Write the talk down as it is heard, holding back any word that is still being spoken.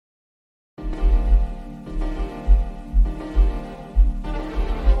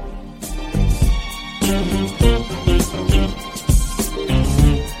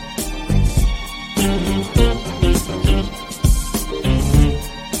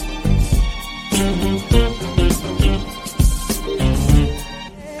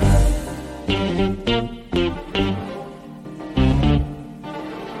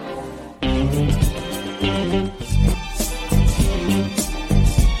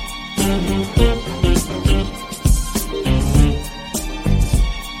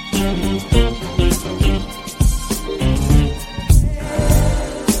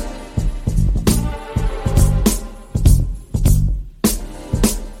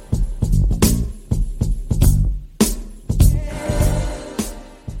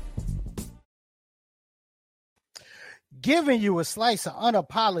Giving you a slice of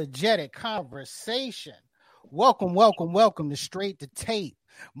unapologetic conversation. Welcome to Straight to Tape.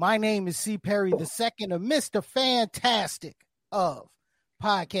 My name is C. Perry II, Mr. Fantastic of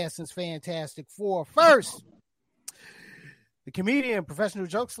Podcasting's Fantastic Four. First, the comedian, professional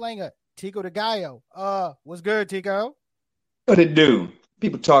joke slinger, Tico de Gallo. What's good, Tico? What it do?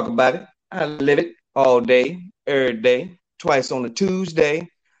 People talk about it. I live it all day, every day, twice on a Tuesday.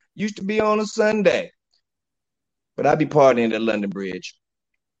 Used to be on a Sunday. But I be partying at London Bridge.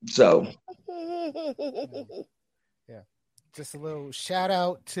 So. Yeah. Just a little shout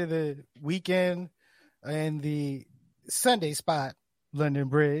out to the weekend and the Sunday spot, London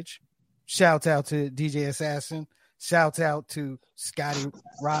Bridge. Shout out to DJ Assassin. Shout out to Scotty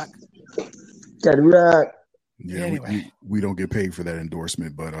Rock. Scotty Rock. Yeah, anyway. we don't get paid for that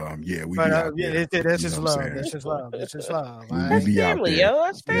endorsement, but yeah, we. But that's just love. That's just love. That's just love. We be family, out there. Yo,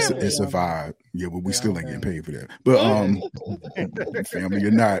 that's family. It's a vibe. Yeah, but we still ain't getting paid for that. But family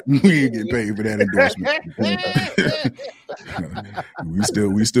or not, we ain't getting paid for that endorsement.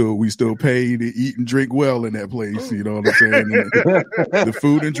 we still pay to eat and drink well in that place. You know what I'm saying? The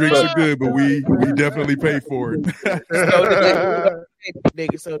food and drinks are good, but we definitely pay for it.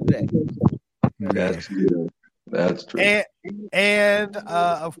 So today. That's good. That's true. And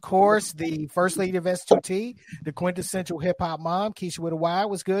of course, the first lady of S2T, the quintessential hip hop mom, Keisha with a Y.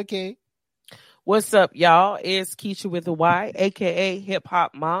 What's good, Key? What's up, y'all? It's Keisha with a Y, aka hip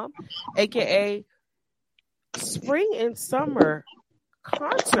hop mom, aka spring and summer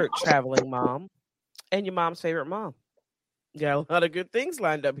concert traveling mom, and your mom's favorite mom. Got a lot of good things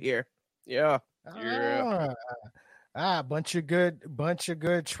lined up here. Yeah. Bunch of good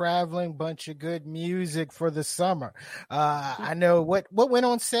traveling, bunch of good music for the summer. I know what went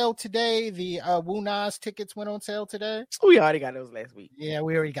on sale today. The Wu Nas tickets went on sale today. We already got those last week. Yeah,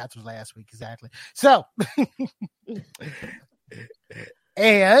 we already got those last week, exactly. So,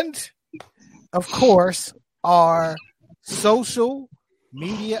 and of course, our social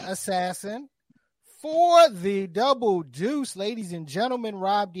media assassin for the Double Deuce, ladies and gentlemen,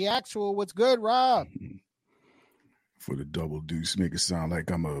 Rob the Actual. What's good, Rob? For the Double Deuce, make it sound like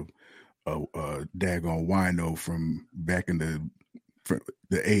I'm a daggone wino from back in the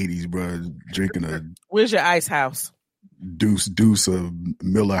 80s, bro. Drinking a where's your ice house? Deuce of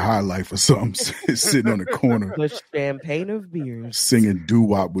Miller High Life or something, sitting on the corner, the champagne of beers, singing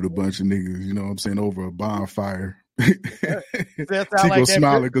doo-wop with a bunch of niggas. You know what I'm saying, over a bonfire. Tico like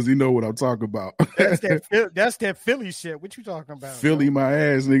smiling because he know what I'm talking about. That's that Philly shit. What you talking about? Philly, my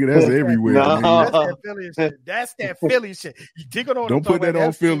ass, nigga. That's everywhere. That's that Philly shit. That's that Philly shit. You Tico don't put that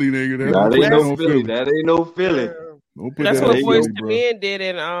on Philly, nigga. That ain't no Philly. That ain't no Philly. That's what Boyz II Men did,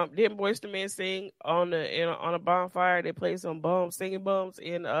 and didn't Boyz II Men sing on a bonfire? They played some singing bums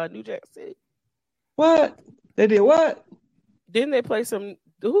in New Jack City. What? They did what? Didn't they play some?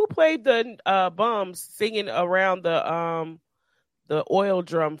 Who played the bums singing around the oil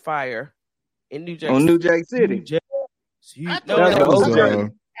drum fire in New Jack? On New Jack City. That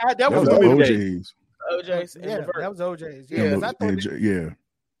was OJ's. OJ's. Yeah, that was OJ's. Yeah,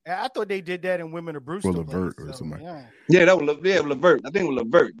 I thought they did that in Women of Brewster. Or Levert or something. Yeah, that was Levert. I think it was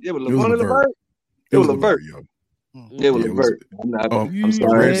Levert. It was Levert. It was Levert. Yeah, it was Levert. I'm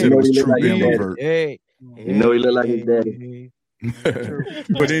sorry. It was True Ben Levert. Hey, you know he looked like his daddy.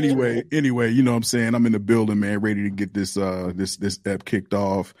 But anyway, you know what I'm saying? I'm in the building, man, ready to get this ep kicked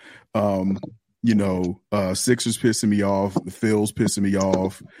off. Sixers pissing me off, the Phil's pissing me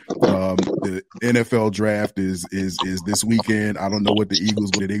off. The NFL draft is this weekend. I don't know what the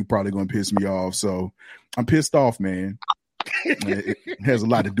Eagles, but they probably gonna piss me off. So I'm pissed off, man. It has a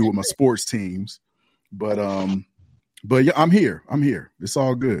lot to do with my sports teams. But yeah, I'm here. It's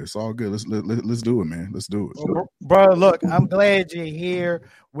all good. Let's do it, man. Let's do it. Well, bro, look, I'm glad you're here,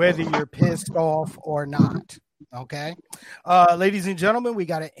 whether you're pissed off or not. Okay. Ladies and gentlemen, we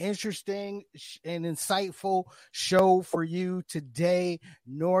got an interesting and insightful show for you today.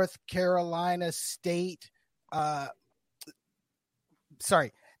 North Carolina State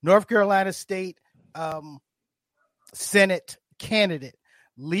Senate candidate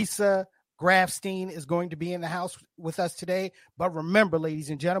Lisa Grafstein is going to be in the house with us today. But remember,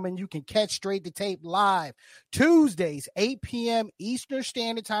 ladies and gentlemen, you can catch Straight to Tape live Tuesdays, 8 p.m. Eastern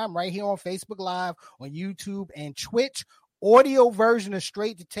Standard Time, right here on Facebook Live, on YouTube and Twitch, audio version of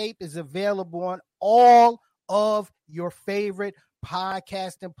Straight to Tape is available on all of your favorite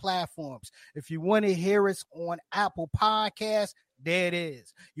podcasting platforms. If you want to hear us on Apple Podcasts, there it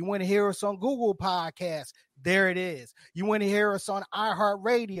is. You want to hear us on Google Podcasts, there it is. You want to hear us on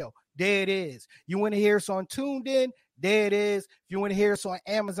iHeartRadio, there it is. You want to hear us on TuneIn, there it is. If you want to hear us on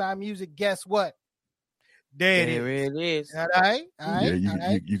Amazon Music, guess what? There it is. All right.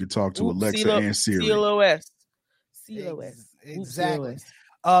 Yeah, you can talk to Alexa and Siri. CLOS. Exactly.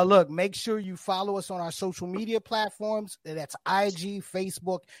 Look, make sure you follow us on our social media platforms. That's IG,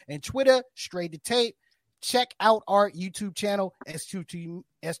 Facebook, and Twitter, Straight to Tape. Check out our YouTube channel,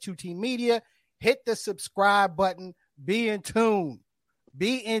 S2T Media. Hit the subscribe button. Be in tune.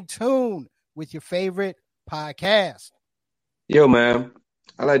 Be in tune with your favorite podcast. Yo, man,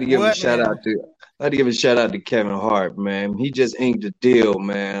 I'd like to give a shout out to Kevin Hart, man. He just inked a deal,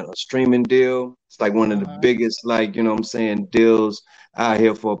 man, a streaming deal. It's like one of the biggest, like, you know what I'm saying, deals out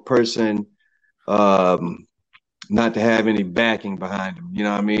here for a person not to have any backing behind him. You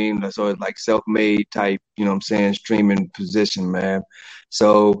know what I mean? So it's like self-made type, you know what I'm saying, streaming position, man.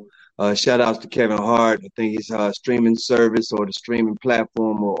 So shout outs to Kevin Hart. I think his streaming service or the streaming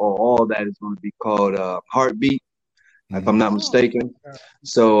platform or all that is going to be called Heartbeat, if I'm not mistaken.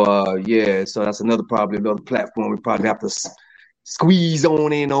 So so that's another platform we probably have to squeeze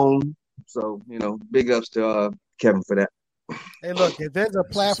on in on. So, you know, big ups to Kevin for that. Hey, look, if there's a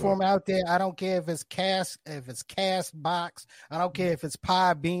platform out there, I don't care if it's Castbox, I don't care if it's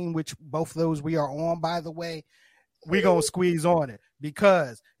Podbean, which both of those we are on, by the way, we're going to squeeze on it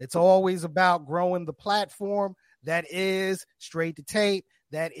because it's always about growing the platform that is Straight to Tape,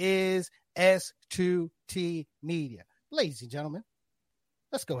 that is S2T Media. Ladies and gentlemen,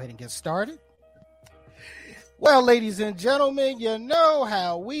 let's go ahead and get started. Well, ladies and gentlemen, you know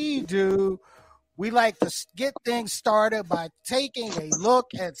how we do. We like to get things started by taking a look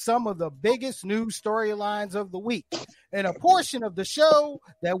at some of the biggest news storylines of the week in a portion of the show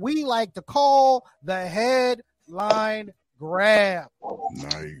that we like to call the headline grab.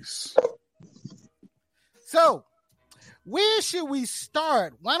 Nice. So, where should we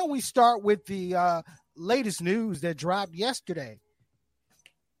start? Why don't we start with the latest news that dropped yesterday?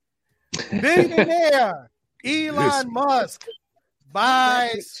 Billionaire Elon Musk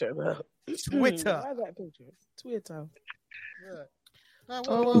buys Twitter. Twitter.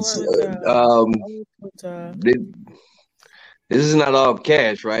 This is not all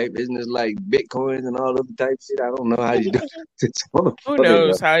cash, right? Isn't this like Bitcoins and all other type shit? I don't know how you do it. Who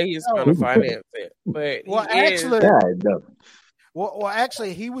knows how he's going to finance it? But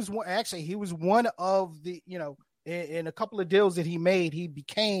actually, he was one of the, you know, in a couple of deals that he made, he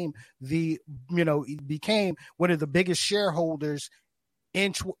became one of the biggest shareholders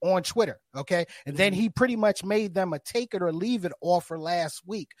on Twitter. Okay. And then he pretty much made them a take it or leave it offer last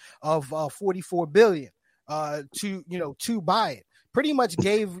week of $44 billion to buy it. Pretty much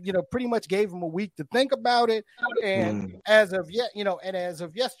gave him a week to think about it. And as of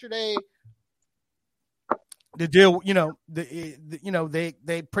yesterday, the deal,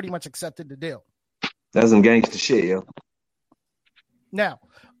 they pretty much accepted the deal. That's some gangster shit, yo. Now,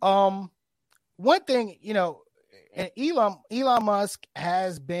 one thing, and Elon Musk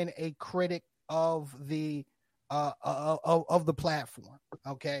has been a critic of the platform.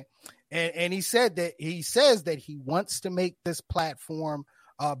 Okay. And he says that he wants to make this platform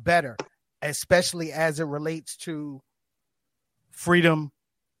better, especially as it relates to freedom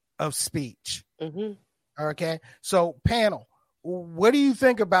of speech. Mm-hmm. Okay. So, panel, what do you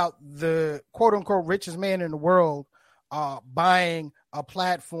think about the quote unquote richest man in the world buying a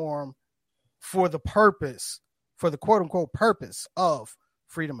platform for the quote unquote purpose of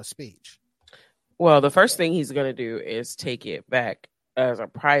freedom of speech? Well, the first thing he's going to do is take it back as a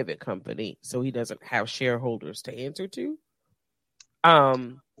private company so he doesn't have shareholders to answer to.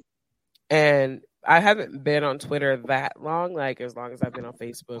 And I haven't been on Twitter that long, like as long as I've been on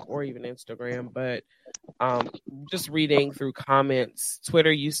Facebook or even Instagram, but just reading through comments,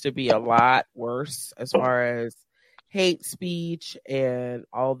 Twitter used to be a lot worse as far as hate speech and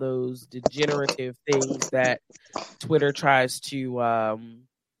all those degenerative things that Twitter tries to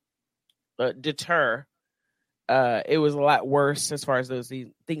deter. It was a lot worse as far as those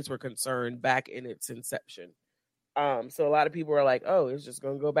things were concerned back in its inception. So a lot of people are like, oh, it's just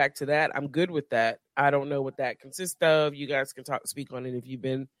going to go back to that. I'm good with that. I don't know what that consists of. You guys can speak on it if you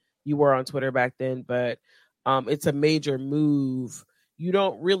were on Twitter back then, but it's a major move. You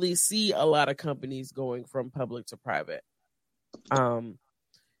don't really see a lot of companies going from public to private. And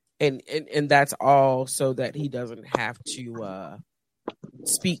that's all so that he doesn't have to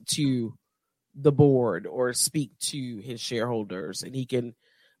speak to the board or speak to his shareholders, and he can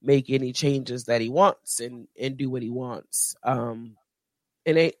make any changes that he wants and do what he wants. And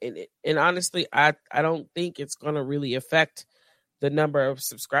honestly, I don't think it's going to really affect the number of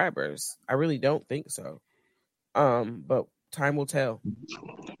subscribers. I really don't think so. But time will tell.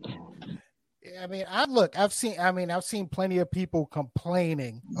 I mean, I've seen plenty of people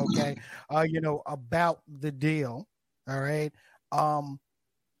complaining, okay, about the deal. All right. And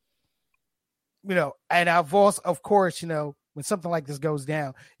I've also, of course, when something like this goes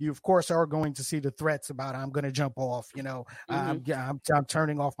down, you of course are going to see the threats about I'm going to jump off, I'm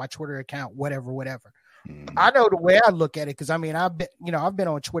turning off my Twitter account, whatever. I know the way I look at it, because I mean, I've been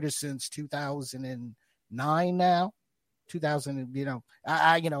on Twitter since 2009 now. 2000,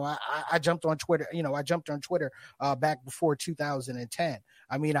 I jumped on Twitter. I jumped on Twitter back before 2010.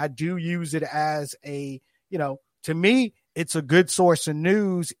 I mean, I do use it as a, to me, it's a good source of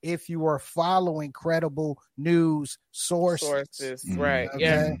news if you are following credible news sources. Right?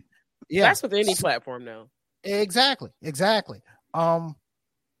 Okay? Yeah. That's with any platform now. Exactly. I'm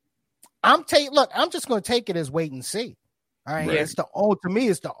just going to take it as wait and see. All right. Right. To me,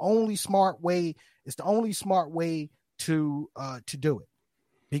 it's the only smart way. It's the only smart way to do it,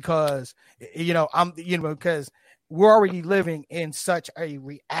 because because we're already living in such a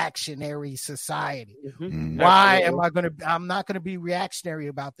reactionary society. Mm-hmm. Why am I'm not going to be reactionary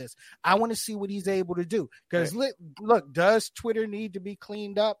about this. I want to see what he's able to do. Because look, does Twitter need to be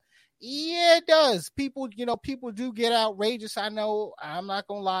cleaned up? Yeah, it does. People do get outrageous. I know. I'm not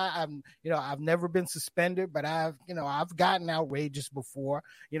gonna lie. I've never been suspended, but I've gotten outrageous before.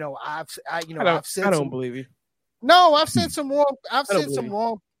 I don't believe you. No, I've said some wrong.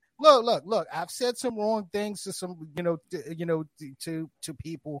 Look. I've said some wrong things to some, to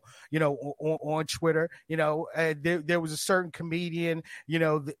people, on Twitter. There was a certain comedian,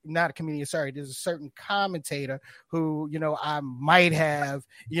 not a comedian. Sorry, there's a certain commentator who, I might have,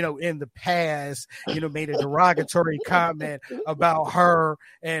 in the past, made a derogatory comment about her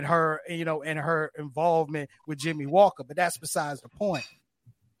and her, and her involvement with Jimmy Walker. But that's besides the point.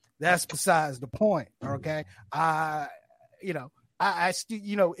 Okay. I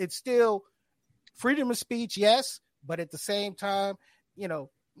still, it's still freedom of speech, yes, but at the same time, you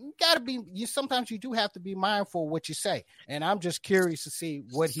gotta be. Sometimes you do have to be mindful of what you say, and I'm just curious to see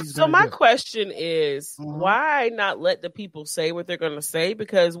what he's. So my question is, why not let the people say what they're going to say?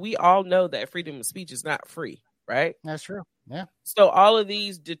 Because we all know that freedom of speech is not free, right? That's true. Yeah. So all of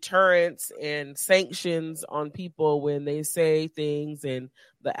these deterrents and sanctions on people when they say things, and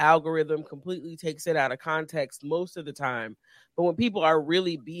the algorithm completely takes it out of context most of the time. But when people are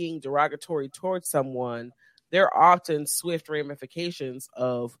really being derogatory towards someone, there are often swift ramifications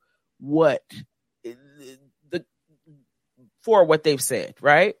of what they've said,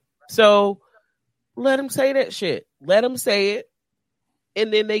 right? So let them say that shit. Let them say it.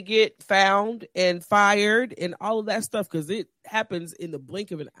 And then they get found and fired and all of that stuff, because it happens in the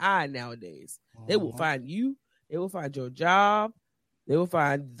blink of an eye nowadays. They will find you. They will find your job. They will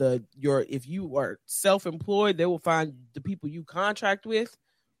find if you are self-employed, they will find the people you contract with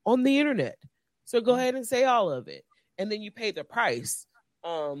on the internet. So go ahead and say all of it, and then you pay the price.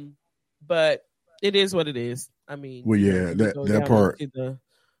 But it is what it is. I mean, well, yeah, that part. The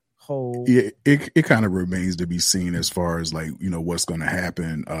whole, yeah, it kind of remains to be seen as far as like what's going to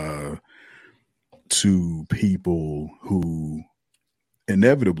happen to people who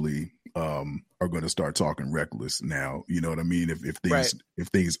inevitably are going to start talking reckless now. You know what I mean? If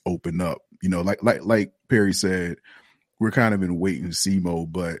things open up, like Perry said, we're kind of in wait and see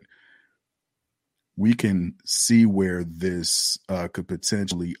mode, but we can see where this could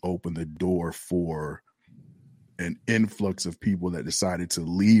potentially open the door for an influx of people that decided to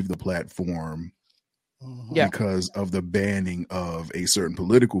leave the platform because of the banning of a certain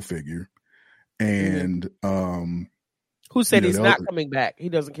political figure. And who said he's not coming back? He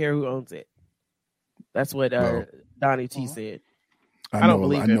doesn't care who owns it. That's what Donnie T said. I don't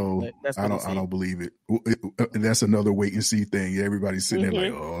believe it. I don't believe it. That's another wait and see thing. Everybody's sitting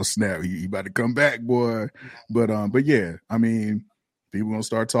there like, oh snap, he about to come back, boy. But yeah, I mean, people gonna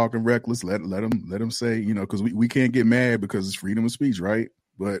start talking reckless. Let them say, because we can't get mad because it's freedom of speech, right?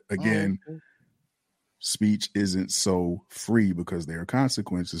 But again, speech isn't so free because there are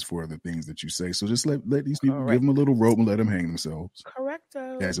consequences for the things that you say. So just let these people give them a little rope and let them hang themselves.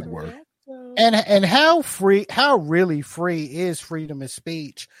 Correcto. As it were. And how really free is freedom of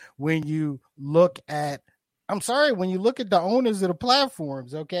speech when you look at the owners of the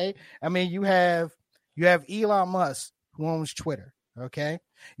platforms, okay? I mean, you have Elon Musk, who owns Twitter, okay?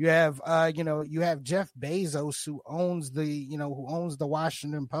 You have you have Jeff Bezos, who owns the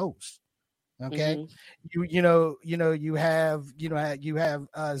Washington Post. Okay. Mm-hmm. You have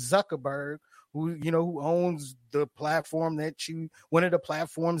Zuckerberg, who owns the platform one of the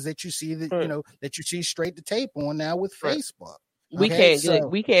platforms that you see that you see Straight to Tape on now with Facebook. We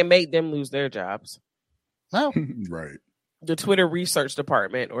can't make them lose their jobs. No. Right. The Twitter research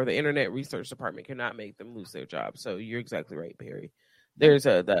department or the internet research department cannot make them lose their jobs. So you're exactly right, Perry. There's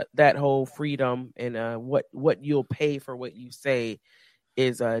that whole freedom and what you'll pay for what you say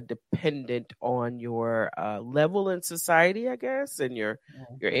is dependent on your level in society, I guess, and your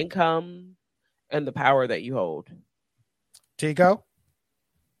income and the power that you hold. Tico?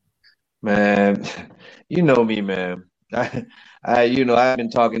 Man, you know me, man. I've been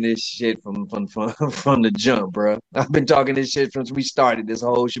talking this shit from the jump, bro. I've been talking this shit since we started this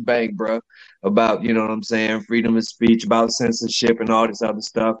whole shebang, bro. About, you know what I'm saying, freedom of speech, about censorship and all this other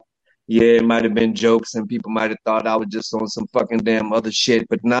stuff. Yeah, it might have been jokes and people might have thought I was just on some fucking damn other shit,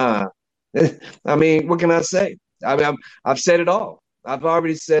 but nah. I mean, what can I say? I mean, I've said it all. I've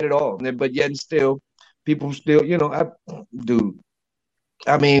already said it all. But yet and still, people still, dude.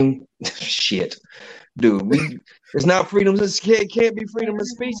 I mean, shit. Dude, it's not freedom. It can't be freedom of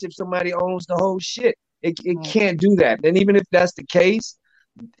speech if somebody owns the whole shit. It can't do that. And even if that's the case,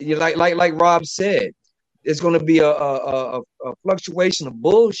 like Rob said, it's going to be a fluctuation of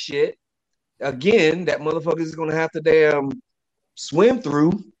bullshit. Again, that motherfucker is going to have to damn swim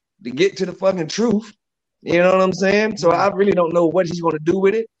through to get to the fucking truth. You know what I'm saying? So I really don't know what he's going to do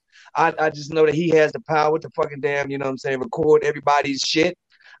with it. I just know that he has the power to fucking damn, you know what I'm saying, record everybody's shit.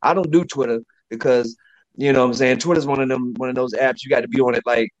 I don't do Twitter because, you know what I'm saying, Twitter's one of those apps you got to be on it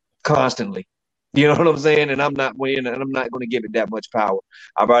like constantly. You know what I'm saying? And I'm not going to give it that much power.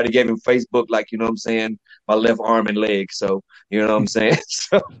 I've already gave him Facebook, like, you know what I'm saying, my left arm and leg. So, you know what I'm saying?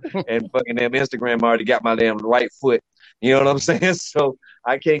 So, and fucking damn Instagram already got my damn right foot. You know what I'm saying? So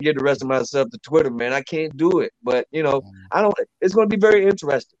I can't give the rest of myself to Twitter, man. I can't do it. But, it's going to be very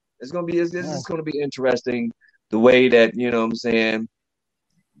interesting. This is going to be interesting the way that, you know what I'm saying,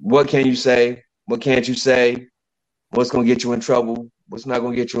 what can you say? What can't you say? What's going to get you in trouble? What's not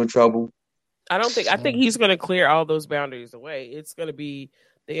going to get you in trouble? I think he's going to clear all those boundaries away. It's going to be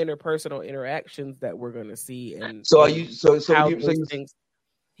the interpersonal interactions that we're going to see. And things.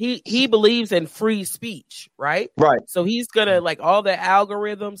 He believes in free speech, right? Right. So he's going to, like, all the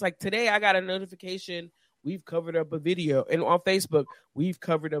algorithms. Like today I got a notification. We've covered up a video, and on Facebook, we've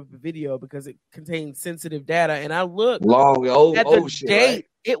covered up a video because it contains sensitive data. And I looked at the shit, date. Right?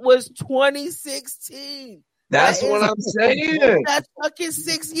 It was 2016. That's what I'm saying. That's fucking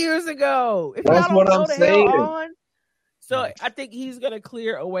 6 years ago. That's what I'm saying. So I think he's going to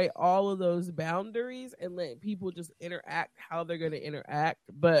clear away all of those boundaries and let people just interact how they're going to interact.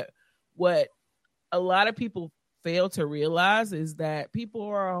 But what a lot of people fail to realize is that people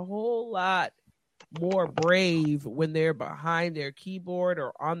are a whole lot more brave when they're behind their keyboard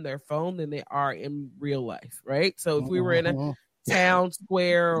or on their phone than they are in real life, right? So if we were in a town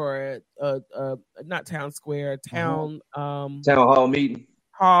square or not town square, town hall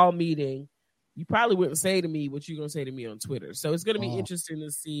meeting, you probably wouldn't say to me what you're gonna say to me on Twitter. So it's gonna be interesting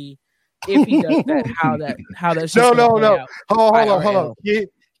to see if he does that, how that no. Hold on.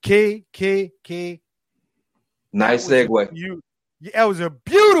 Key. Nice segue. That was a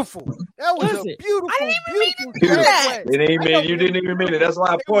beautiful. That was a beautiful. I didn't even mean that. You didn't even mean it. That's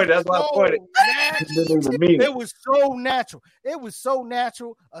why I pointed. It was so natural. It was so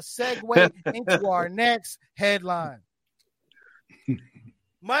natural. A segue into our next headline.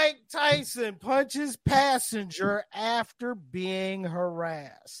 Mike Tyson punches passenger after being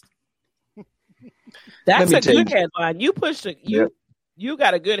harassed. That's a good headline. You pushed it. You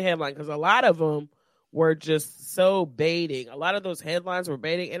got a good headline because a lot of them were just so baiting. A lot of those headlines were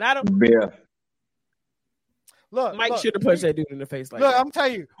baiting, and I don't. Yeah. Mike should have pushed that dude in the face like that. I'm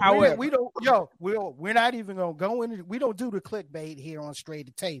telling you, we're not even gonna go in. We don't do the clickbait here on Straight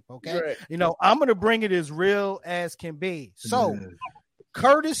to Tape. Okay, right. I'm gonna bring it as real as can be. So,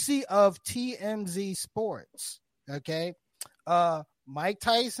 courtesy of TMZ Sports. Okay, Mike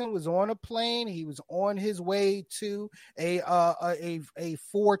Tyson was on a plane. He was on his way to a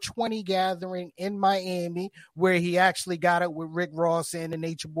 420 gathering in Miami, where he actually got it with Rick Ross and the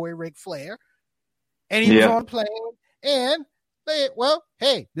Nature Boy Ric Flair. And he was on a plane, and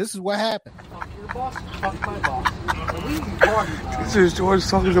this is what happened. Talk to your boss. Talk to my boss. This is George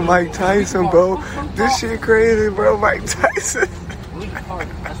talking to Mike Tyson, bro. This shit crazy, bro. Mike Tyson. My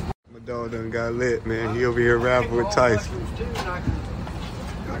dog done got lit, man. He over here rapping with Tyson.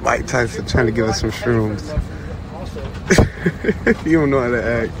 Mike Tyson trying to give us some shrooms. You don't know how to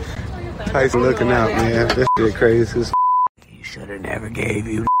act. Tyson looking out, man. This shit crazy. He should have never gave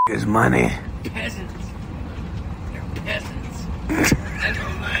you niggas money.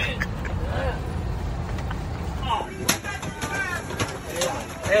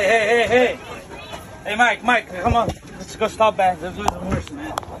 Hey, Mike, come on. Let's go stop back. Let's lose the horse,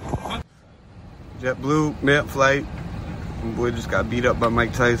 man. JetBlue, mid-flight. My boy just got beat up by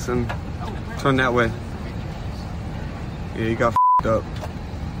Mike Tyson. Turn that way. Yeah, he got f***ed up.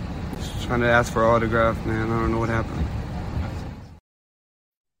 Just trying to ask for an autograph, man. I don't know what happened.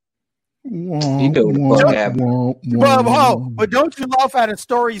 You know what the fuck happened. But don't you love how the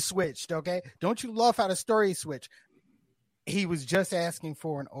story switched, okay? Don't you love how the story switched? He was just asking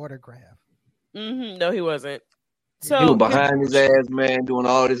for an autograph. Mm-hmm. No, he wasn't. So he was behind his ass, man, doing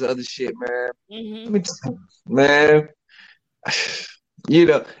all this other shit, man. Mm-hmm. Man, you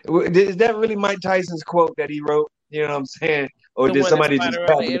know, is that really Mike Tyson's quote that he wrote? You know what I'm saying? Or did somebody just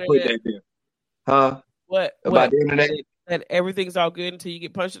happen to put that there? Huh? What? About the internet? That everything's all good until you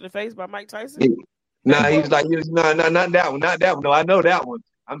get punched in the face by Mike Tyson? Nah, he was like, no, not that one. Not that one. No, I know that one.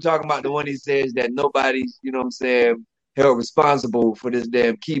 I'm talking about the one he says that nobody's, you know what I'm saying, held responsible for this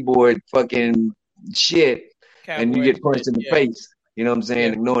damn keyboard fucking shit. And you get punched in the face. You know what I'm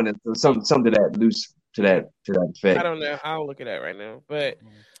saying? Ignoring it. So something to that loose to that effect. I don't know. I'll look at that right now. But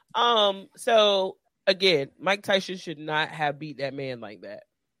so again, Mike Tyson should not have beat that man like that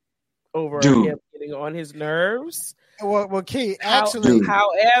over him getting on his nerves. Well, Key, actually,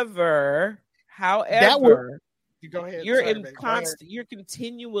 however, you go ahead. You're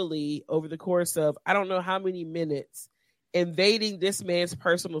continually over the course of I don't know how many minutes invading this man's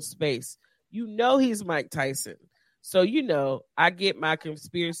personal space. You know he's Mike Tyson. So, you know, I get my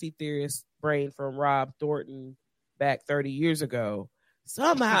conspiracy theorist brain from Rob Thornton back 30 years ago.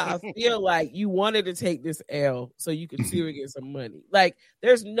 Somehow I feel like you wanted to take this L so you could see her get some money. Like,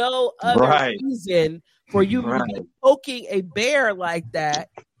 there's no other reason for you to be poking a bear like that.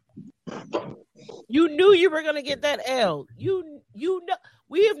 You knew you were going to get that L. You know,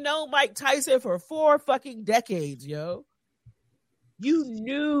 we have known Mike Tyson for 4 fucking decades, yo. You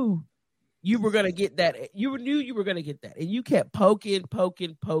knew you were going to get that. You knew you were going to get that. And you kept poking.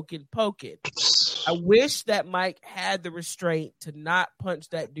 I wish that Mike had the restraint to not punch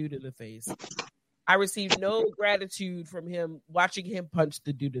that dude in the face. I received no gratitude from him watching him punch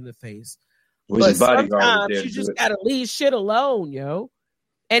the dude in the face. But sometimes you just got to leave shit alone, yo.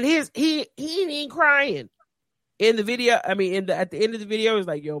 And he ain't crying. In the video, I mean, at the end of the video, it's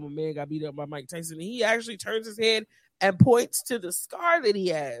like, yo, my man got beat up by Mike Tyson. And he actually turns his head and points to the scar that he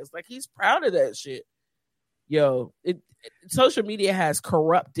has. Like, he's proud of that shit. Yo, social media has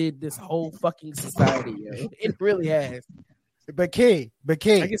corrupted this whole fucking society, yo. It really has. But Key. I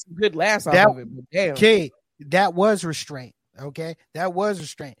get some good laughs off of it, but damn. Key, that was restraint. Okay, that was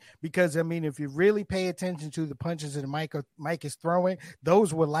restraint because I mean, if you really pay attention to the punches that Mike is throwing,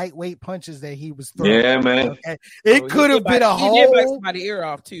 those were lightweight punches that he was throwing. Yeah, man. Okay? It could have been a whole. He did back somebody's ear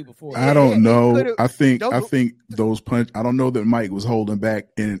off too before. I don't know. I think those punch. I don't know that Mike was holding back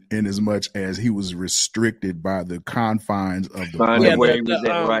in as much as he was restricted by the confines of the where he was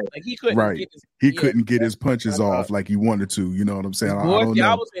at, right? Like he couldn't. He couldn't get his punches off like he wanted to. You know what I'm saying? Boy, if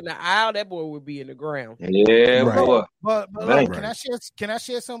y'all was in the aisle, that boy would be in the ground. Yeah, right. But like, can I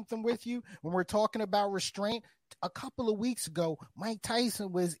share something with you? When we're talking about restraint, a couple of weeks ago, Mike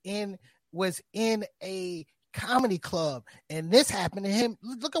Tyson was in a comedy club, and this happened to him.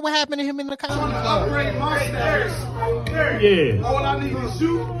 Look at what happened to him in the comedy club. Yeah. All I need is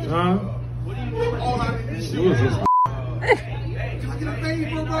shoot. Huh? What are you doing? All I need is shoot. Who is this? Can I get a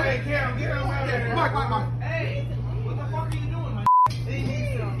favor, bro? Hey, Cam, get him. Mike. Hey, what the fuck are you doing, man?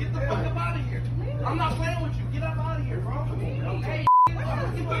 Get the fuck up out of here. I'm not playing with you. Get up out of here, bro. Okay. I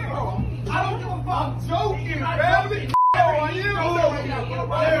don't give a fuck. I'm joking, man. How are you?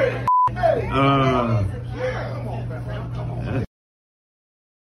 Hey. Come on, man. Come on.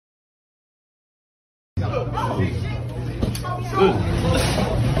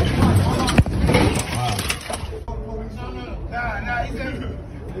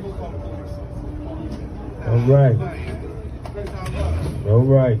 All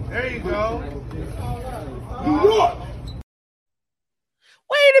right. There you go. New York.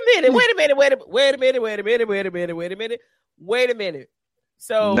 Wait a minute.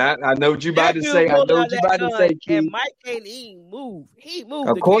 So I know what you about to say. And Mike can't even move. He moved.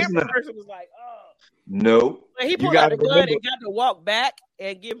 Of course camera not. person was like, oh. No. But he pulled out the gun and got to walk back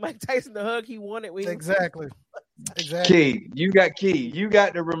and give Mike Tyson the hug he wanted. Exactly. Key, you got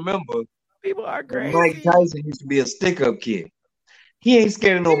to remember. People are crazy. Mike Tyson used to be a stick-up kid. He ain't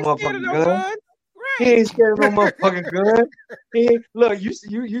scared of no motherfucking gun. Right. He ain't scared of no motherfucking gun. Look,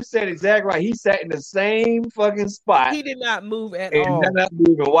 you said exactly right. He sat in the same fucking spot. He did not move at all. all. Did not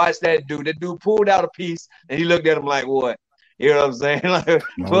move and watch that dude. That dude pulled out a piece and he looked at him like, what? You know what I'm saying? Like,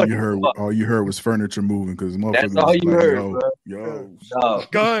 All you heard was furniture moving because motherfuckers. That's all you like, heard, yo,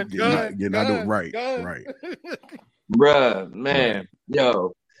 gun, getting out of right. Bruh, man,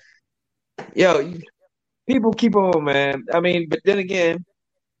 yo, people keep on, man. I mean, but then again,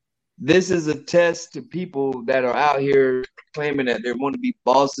 this is a test to people that are out here claiming that they want to be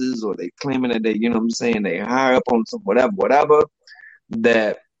bosses, or they claiming that they, you know what I'm saying, they higher up on some whatever.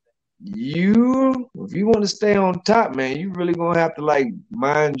 That if you want to stay on top, man, you really gonna have to like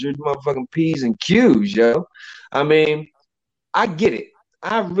mind your motherfucking P's and Q's, yo. I mean, I get it.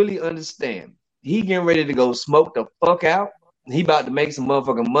 I really understand. He getting ready to go smoke the fuck out. He about to make some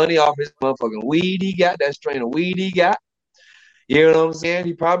motherfucking money off his motherfucking weed he got, that strain of weed he got. You know what I'm saying?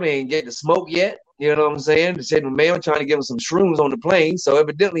 He probably ain't get to smoke yet. You know what I'm saying? They said the man trying to give him some shrooms on the plane. So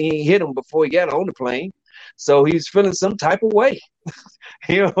evidently he hit him before he got on the plane. So he's feeling some type of way.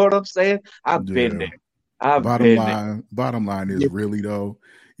 You know what I'm saying? I've been there. Bottom line is really though,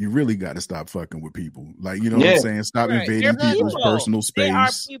 you really got to stop fucking with people. Like, you know what I'm saying? Stop invading people's personal space. They are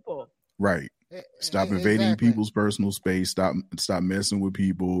people. Right. Stop invading people's personal space. Stop messing with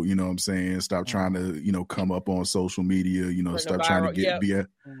people. You know what I'm saying? Stop trying to, you know, come up on social media. You know, stop trying to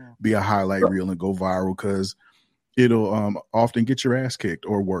be a highlight reel and go viral, because it'll often get your ass kicked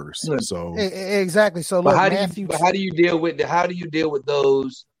or worse. So exactly. So look, how do you deal with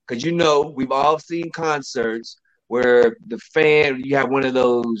those? Because you know we've all seen concerts where you have one of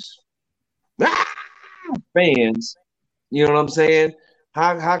those fans. You know what I'm saying?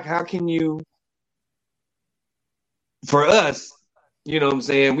 How can you? For us, you know what I'm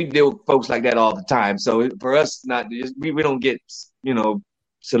saying, we deal with folks like that all the time. So for us, we don't get, you know,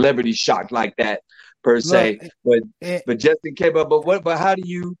 celebrity shocked like that per se. But just in case, but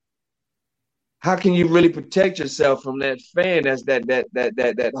how can you really protect yourself from that fan that's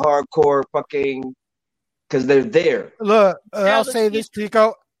that hardcore fucking, because they're there. Look, I'll say this,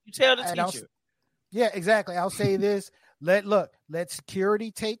 Tico. You tell the teacher. Yeah, exactly. I'll say this. Let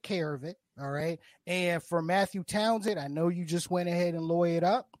security take care of it. All right. And for Matthew Townsend, I know you just went ahead and lawyered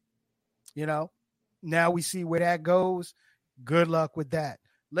up. You know, now we see where that goes. Good luck with that.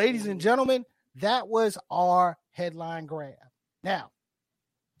 Ladies and gentlemen, that was our headline grab. Now,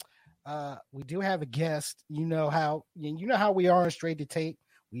 we do have a guest. You know how we are on Straight to Tape.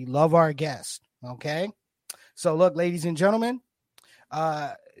 We love our guests. Okay. So look, ladies and gentlemen,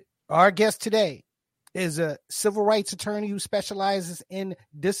 our guest today is a civil rights attorney who specializes in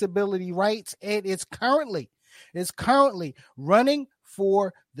disability rights and is currently running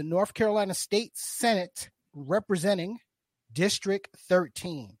for the North Carolina State Senate representing District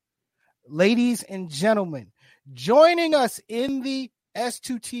 13. Ladies and gentlemen, joining us in the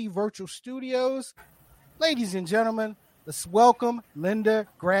S2T virtual studios, ladies and gentlemen, let's welcome Linda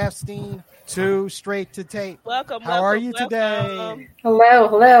Grafstein to Straight to Tape. Welcome. How are you today?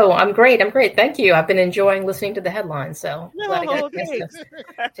 Hello. I'm great. Thank you. I've been enjoying listening to the headlines, so glad I got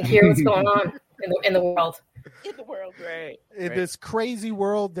to hear what's going on in the world. In the world, right? In this crazy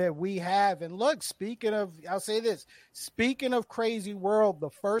world that we have. And look, I'll say this, speaking of crazy world, the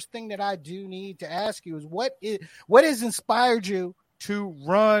first thing that I do need to ask you is what has inspired you to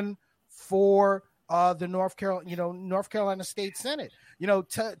run for the North Carolina State Senate? You know,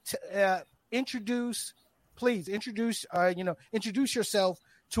 introduce yourself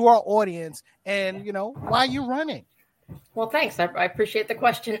to our audience, and you know why you're running. Well, thanks. I appreciate the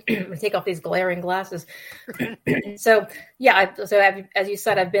question. I'm gonna take off these glaring glasses. So as you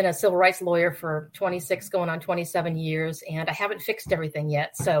said, I've been a civil rights lawyer for 26, going on 27 years, and I haven't fixed everything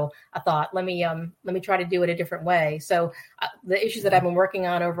yet. So I thought, let me try to do it a different way. So the issues that I've been working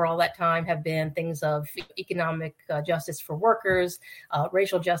on over all that time have been things of economic justice for workers,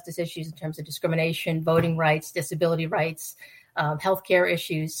 racial justice issues in terms of discrimination, voting rights, disability rights, healthcare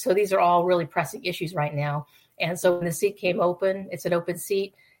issues. So these are all really pressing issues right now. And so when the seat came open, it's an open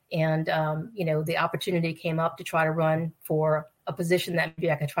seat. And, the opportunity came up to try to run for a position that maybe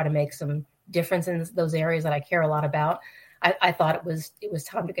I could try to make some difference in those areas that I care a lot about. I thought it was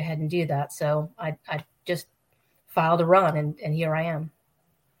time to go ahead and do that. So I just filed a run, and here I am.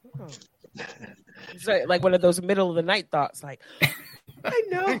 It's like one of those middle of the night thoughts, like, I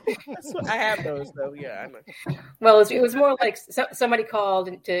know. I have those though. Yeah, I know. Well, it was more like somebody called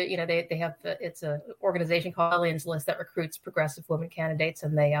to, they have it's an organization called Aliens List that recruits progressive women candidates,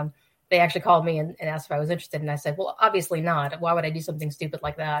 and they actually called me and asked if I was interested, and I said, well, obviously not. Why would I do something stupid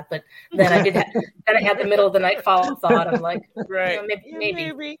like that? But then I had the middle of the night follow-up thought. I'm like, right,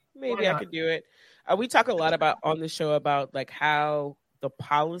 maybe I could do it. We talk a lot about on the show about like how the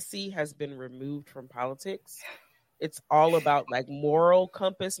policy has been removed from politics. It's all about like moral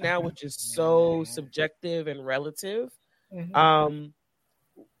compass now, which is so subjective and relative. Mm-hmm.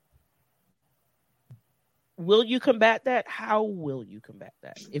 Will you combat that? How will you combat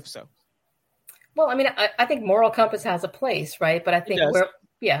that, if so? Well, I mean, I think moral compass has a place, right? But I think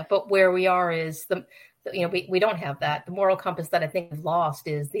where we are is we don't have that. The moral compass that I think we've lost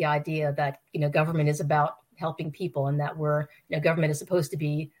is the idea that, government is about helping people, and that government is supposed to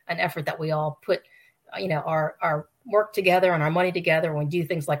be an effort that we all put, our work together and our money together when we do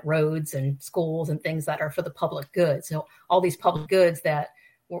things like roads and schools and things that are for the public good. So all these public goods that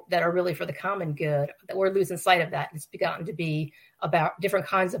are really for the common good, that we're losing sight of that. It's begun to be about different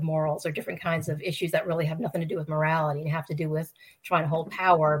kinds of morals or different kinds of issues that really have nothing to do with morality and have to do with trying to hold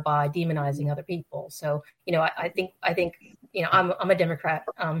power by demonizing other people. So, I think, I'm a Democrat,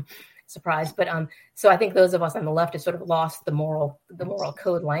 surprise, but so I think those of us on the left have sort of lost the moral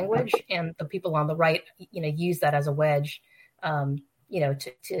code language, and the people on the right, use that as a wedge,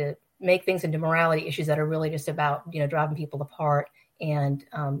 to make things into morality issues that are really just about, driving people apart. And,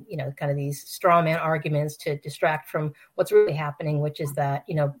 kind of these straw man arguments to distract from what's really happening, which is that,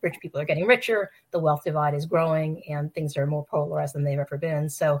 rich people are getting richer, the wealth divide is growing, and things are more polarized than they've ever been.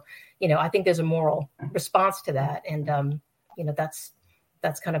 So, I think there's a moral response to that. And,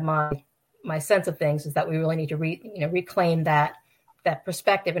 that's kind of my sense of things, is that we really need to reclaim that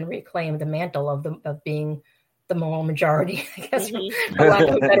perspective and reclaim the mantle of being the moral majority, I guess, for lack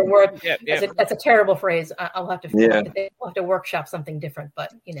of a better word. That's a terrible phrase. I'll have to workshop something different,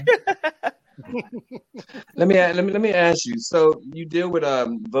 but Let me ask you. So you deal with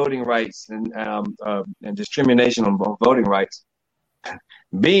voting rights and discrimination on voting rights.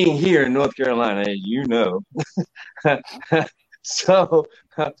 Being here in North Carolina, as you know, so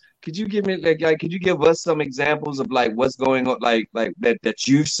could you give me could you give us some examples of what's going on that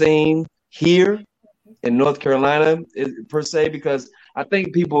you've seen here in North Carolina per se? Because I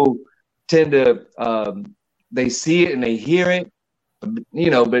think people tend to they see it and they hear it,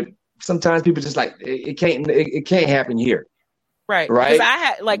 but sometimes people just it can't happen here. Right.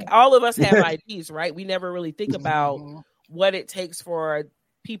 Because all of us have IDs, right? We never really think about what it takes for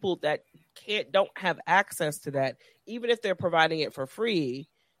people that don't have access to that. Even if they're providing it for free,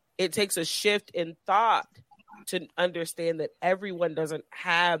 it takes a shift in thought to understand that everyone doesn't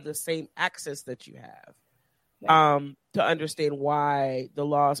have the same access that you have, to understand why the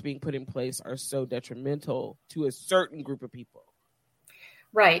laws being put in place are so detrimental to a certain group of people.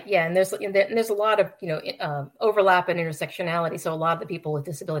 Right. Yeah. And there's a lot of, overlap and intersectionality. So a lot of the people with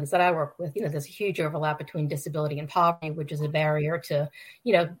disabilities that I work with, there's a huge overlap between disability and poverty, which is a barrier to,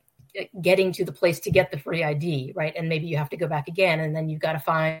 getting to the place to get the free ID. Right. And maybe you have to go back again, and then you've got to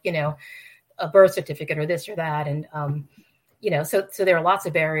find, a birth certificate or this or that. And, so there are lots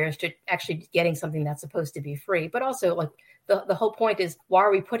of barriers to actually getting something that's supposed to be free. But also, the whole point is, why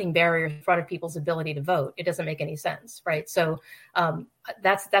are we putting barriers in front of people's ability to vote? It doesn't make any sense, right? So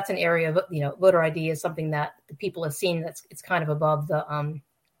that's an area of, voter ID is something that the people have seen it's kind of above the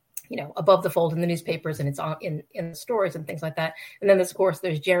above the fold in the newspapers, and it's on in the stores and things like that. And then of course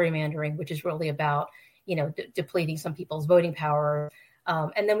there's gerrymandering, which is really about depleting some people's voting power.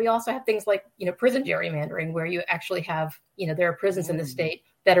 And then we also have things like, prison gerrymandering, where you actually have, there are prisons in the state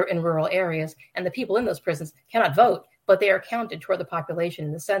that are in rural areas, and the people in those prisons cannot vote, but they are counted toward the population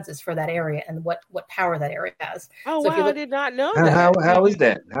in the census for that area and what power that area has. Oh, so wow, I did not know that. How is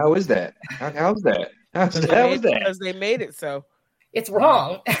that? How is that? Because they made it so. It's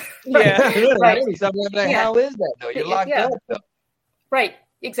wrong. Yeah. Right. How is that though? You're locked up though. Right.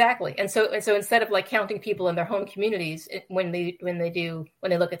 Exactly. And so instead of counting people in their home communities, when they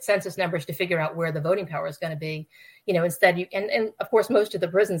look at census numbers to figure out where the voting power is going to be, instead and of course most of the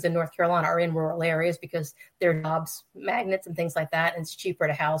prisons in North Carolina are in rural areas because they're jobs magnets and things like that, and it's cheaper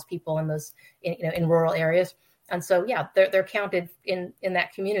to house people in those in rural areas. And so, they're counted in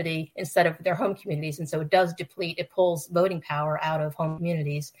that community instead of their home communities. And so it does deplete, it pulls voting power out of home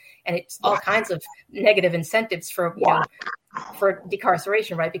communities. And it's all kinds of negative incentives for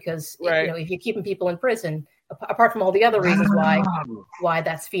decarceration, right? Because, if you're keeping people in prison, apart from all the other reasons why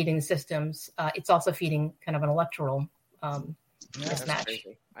that's feeding the systems, it's also feeding kind of an electoral mismatch.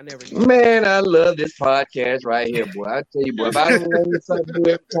 I never knew. Man, I love this podcast right here, boy. I tell you, boy, if I don't know something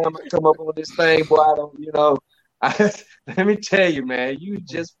new every time I come up on this thing, boy, I don't, let me tell you, man, you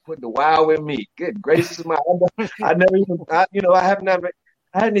just put the wow in me. Good gracious, I hadn't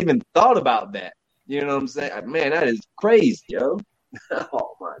even thought about that. You know what I'm saying? Man, that is crazy, yo.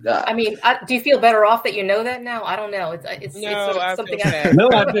 Oh my God. I mean, do you feel better off that you know that now? I don't know. It's no, sort of something. No,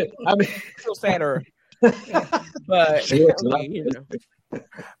 I did. I feel sadder. But but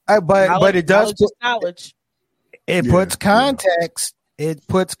it does put knowledge. It puts context. It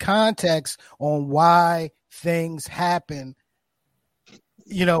puts context on why things happen,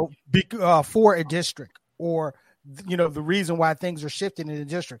 for a district, or the reason why things are shifting in the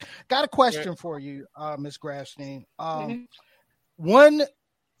district. Got a question for you, Ms. Grafstein.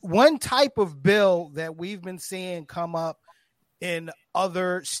 One type of bill that we've been seeing come up in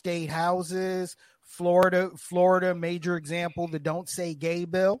other state houses, Florida, major example, the Don't Say Gay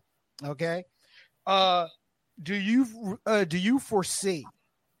bill. Okay. Do you foresee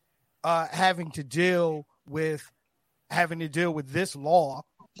having to deal with this law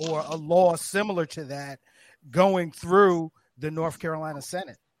or a law similar to that going through the North Carolina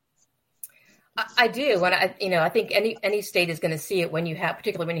Senate? I do, and I think any state is going to see it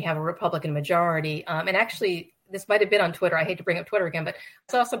particularly when you have a Republican majority. And actually, this might have been on Twitter. I hate to bring up Twitter again, but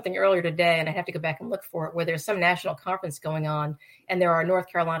I saw something earlier today, and I have to go back and look for it, where there's some national conference going on, and there are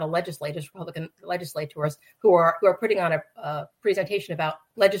North Carolina Republican legislators who are putting on a presentation about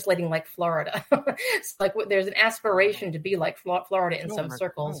legislating like Florida. It's like there's an aspiration to be like Florida in some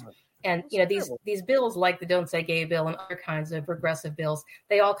circles. And these bills, like the Don't Say Gay bill and other kinds of progressive bills,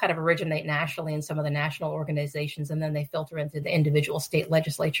 they all kind of originate nationally in some of the national organizations, and then they filter into the individual state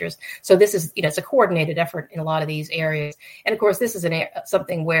legislatures. So this is, it's a coordinated effort in a lot of these areas. And of course, this is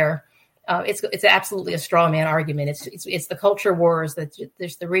something where it's absolutely a straw man argument. It's the culture wars, that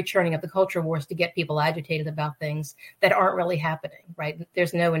there's the rechurning of the culture wars to get people agitated about things that aren't really happening, right?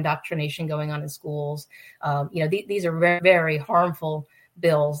 There's no indoctrination going on in schools. These are very, very harmful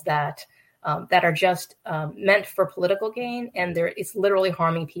bills that are just meant for political gain, and it's literally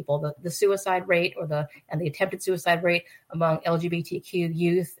harming people. The suicide rate and the attempted suicide rate among LGBTQ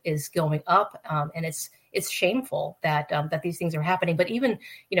youth is going up, and it's shameful that these things are happening. But even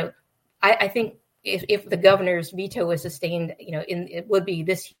I think if the governor's veto is sustained, it would be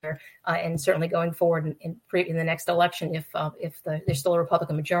this year, and certainly going forward in the next election, if there's still a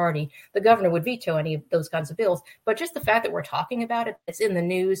Republican majority, the governor would veto any of those kinds of bills. But just the fact that we're talking about it, it's in the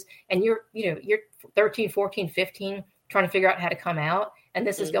news, and you're 13, 14, 15, trying to figure out how to come out, and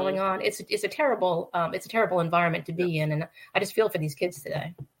this is going on. It's a terrible environment to be in, and I just feel for these kids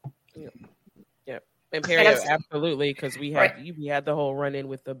today. Yeah. And parents, absolutely, because we had the whole run-in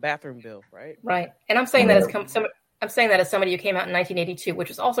with the bathroom bill, right? Right, and I'm saying that as somebody who came out in 1982, which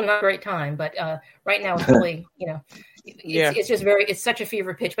was also not a great time, but right now it's really, it's just it's such a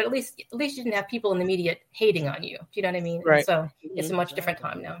fever pitch. But at least you didn't have people in the media hating on you. Do you know what I mean? Right. So it's a much different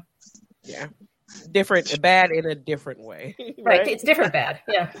time now. Yeah, different bad in a different way. Right, it's different bad.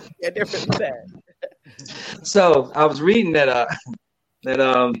 Yeah, different bad. So I was reading that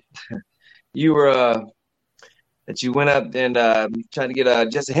you were that you went up and tried to get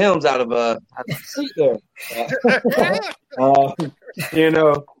Jesse Helms out of the seat there.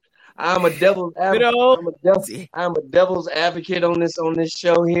 I'm a devil's advocate. I'm a devil's advocate on this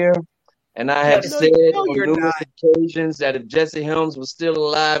show here, and I have said on numerous occasions that if Jesse Helms was still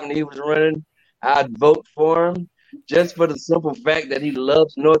alive and he was running, I'd vote for him. Just for the simple fact that he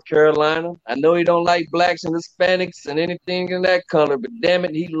loves North Carolina. I know he don't like blacks and Hispanics and anything in that color, but damn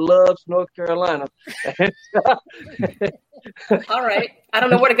it, he loves North Carolina. All right. I don't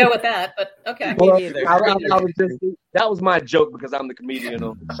know where to go with that, but okay. Well, that was my joke because I'm the comedian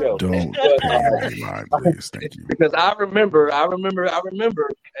on the show. Don't pay line, please. Thank you. Because I remember as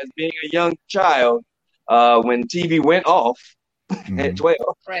being a young child when TV went off at 12.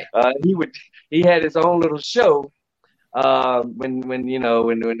 Right. He had his own little show. When TV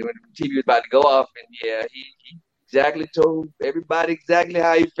was about to go off, and he exactly told everybody exactly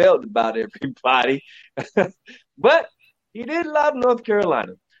how he felt about everybody. But he did love North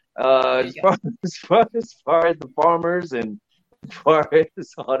Carolina. As far as the farmers and as far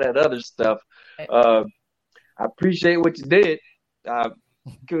as all that other stuff, I appreciate what you did.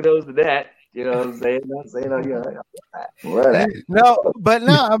 Kudos to that. You know what I'm saying? Not saying,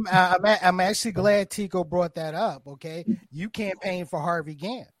 I'm actually glad Tico brought that up. Okay, you campaigned for Harvey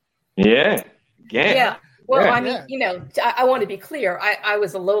Gantt. Yeah. Well, I mean, I want to be clear. I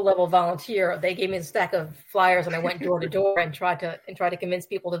was a low-level volunteer. They gave me a stack of flyers, and I went door to door and tried to convince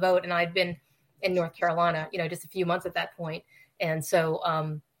people to vote. And I'd been in North Carolina, just a few months at that point, and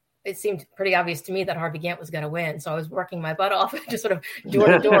so it seemed pretty obvious to me that Harvey Gantt was going to win. So I was working my butt off, just sort of door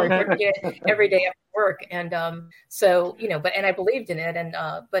to door every day after work. And and I believed in it. And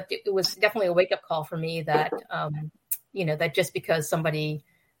but it was definitely a wake up call for me that that just because somebody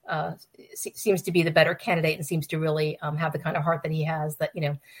seems to be the better candidate and seems to really have the kind of heart that he has, that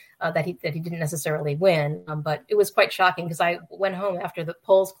that he didn't necessarily win. But it was quite shocking because I went home after the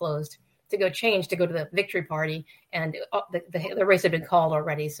polls closed to go to the victory party, and the race had been called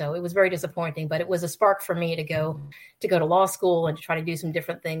already. So it was very disappointing, but it was a spark for me to go to law school and to try to do some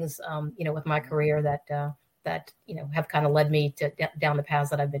different things, with my career that that have kind of led me to down the paths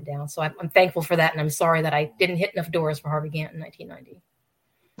that I've been down. So I'm thankful for that, and I'm sorry that I didn't hit enough doors for Harvey Gantt in 1990.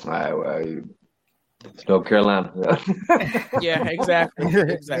 All right, well, North Carolina. Yeah, exactly.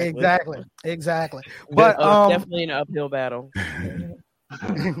 But definitely an uphill battle.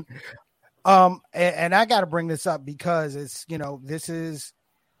 And I got to bring this up because it's this is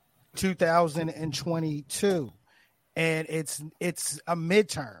 2022, and it's a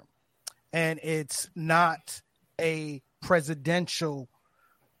midterm, and it's not a presidential,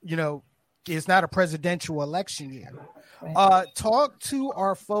 it's not a presidential election year. Talk to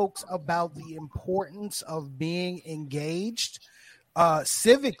our folks about the importance of being engaged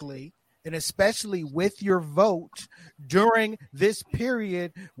civically, and especially with your vote during this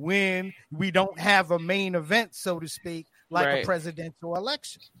period when we don't have a main event, so to speak, like a presidential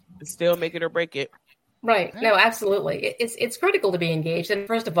election. Still make it or break it. Right. No, absolutely. It's critical to be engaged. And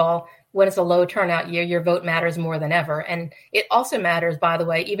first of all, when it's a low turnout year, your vote matters more than ever. And it also matters, by the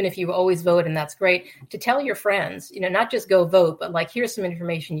way, even if you always vote, and that's great, to tell your friends, not just go vote, but like, here's some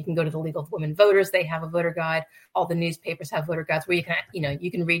information. You can go to the League of Women Voters. They have a voter guide. All the newspapers have voter guides where you can,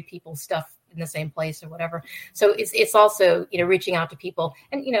 you can read people's stuff in the same place or whatever. So it's also, reaching out to people.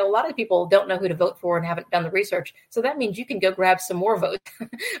 And, a lot of people don't know who to vote for and haven't done the research. So that means you can go grab some more votes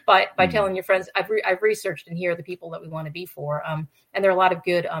by telling your friends, I've researched, and here are the people that we want to be for. And there are a lot of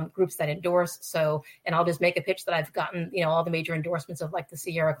good groups that endorse. So, and I'll just make a pitch that I've gotten, all the major endorsements of like the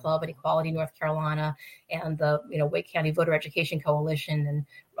Sierra Club and Equality North Carolina and the, Wake County Voter Education Coalition and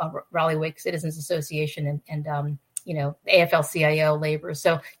Raleigh Wake Citizens Association and the AFL-CIO, Labor.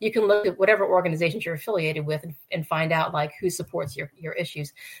 So you can look at whatever organizations you're affiliated with and find out like who supports your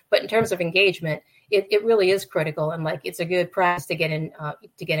issues. But in terms of engagement, it really is critical. And like, it's a good practice to get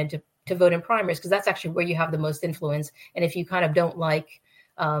to vote in primaries, because that's actually where you have the most influence. And if you kind of don't like,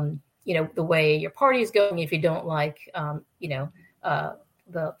 the way your party is going, if you don't like, the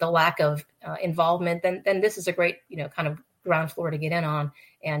lack of involvement, then this is a great, kind of ground floor to get in on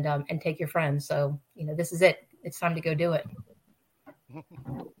and take your friends. So, this is it. It's time to go do it.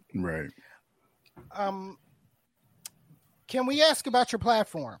 Right. Can we ask about your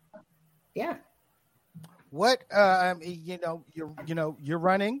platform? Yeah. What you're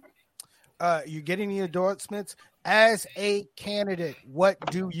running, you're getting the endorsements as a candidate. What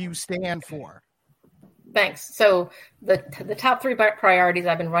do you stand for? Thanks. So the top three priorities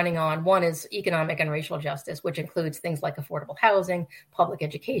I've been running on, one is economic and racial justice, which includes things like affordable housing, public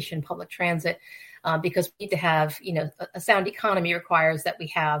education, public transit, because we need to have, a sound economy requires that we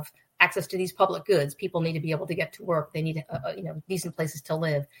have access to these public goods. People need to be able to get to work. They need, decent places to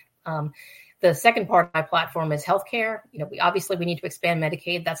live. The second part of my platform is healthcare. We need to expand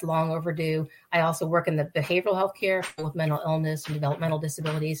Medicaid. That's long overdue. I also work in the behavioral healthcare with mental illness and developmental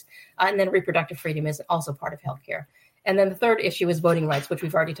disabilities. And then reproductive freedom is also part of healthcare. And then the third issue is voting rights, which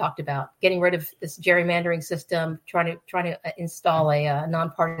we've already talked about. Getting rid of this gerrymandering system, trying to install a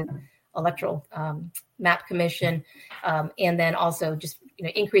nonpartisan electoral map commission, and then also just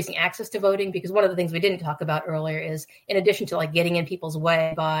increasing access to voting, because one of the things we didn't talk about earlier is, in addition to like getting in people's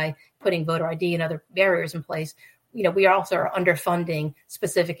way by putting voter ID and other barriers in place, we also are underfunding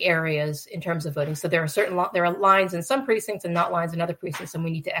specific areas in terms of voting. So there are lines in some precincts and not lines in other precincts, and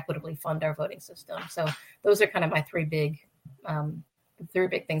we need to equitably fund our voting system. So those are kind of my three big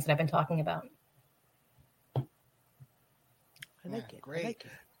things that I've been talking about. I like it. Great. I like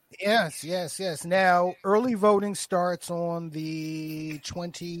it. Yes. Now, early voting starts on the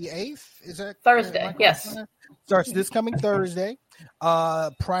 28th. Is that Thursday? Yes. Starts this coming Thursday.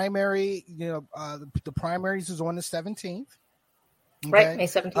 Primary, the primaries is on the 17th. Okay? Right, May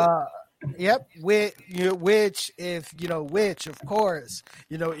 17th. Yep. Which, of course,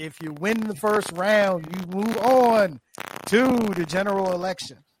 if you win the first round, you move on to the general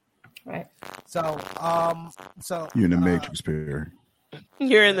election. Right. So you're in the Matrix, Perry.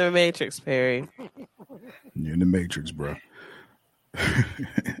 You're in the Matrix, Perry. You're in the Matrix, bro.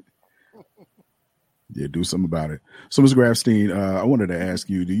 Yeah, do something about it. So, Ms. Grafstein, I wanted to ask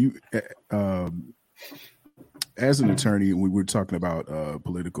you, do you, as an attorney, we were talking about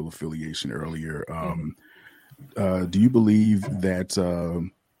political affiliation earlier, do you believe that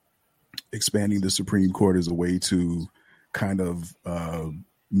expanding the Supreme Court is a way to kind of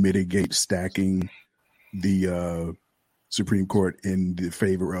mitigate stacking the Supreme Court in the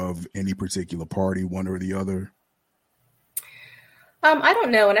favor of any particular party, one or the other? I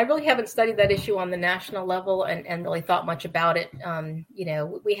don't know. And I really haven't studied that issue on the national level and really thought much about it.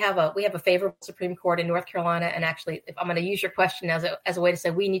 We have a favorable Supreme Court in North Carolina. And actually, if I'm going to use your question as a way to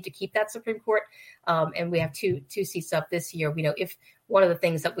say we need to keep that Supreme Court, and we have two seats up this year. If one of the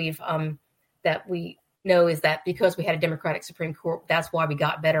things that we know is that because we had a Democratic Supreme Court, that's why we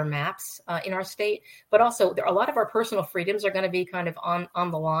got better maps in our state. But also, a lot of our personal freedoms are going to be kind of on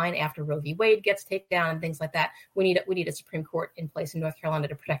the line after Roe v. Wade gets taken down and things like that. We need a Supreme Court in place in North Carolina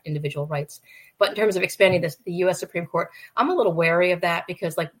to protect individual rights. But in terms of expanding the U.S. Supreme Court, I'm a little wary of that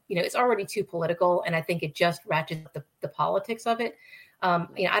because, it's already too political, and I think it just ratchets up the politics of it.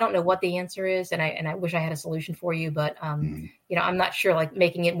 I don't know what the answer is, and I wish I had a solution for you, but I'm not sure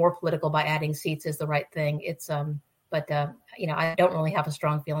making it more political by adding seats is the right thing. It's I don't really have a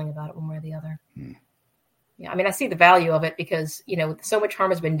strong feeling about it one way or the other. Yeah, I see the value of it because so much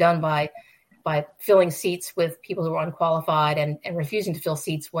harm has been done by filling seats with people who are unqualified and refusing to fill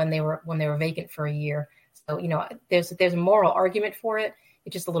seats when they were vacant for a year. So there's a moral argument for it.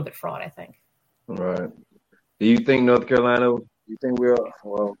 It's just a little bit fraught, I think. Right. Do you think North Carolina? You think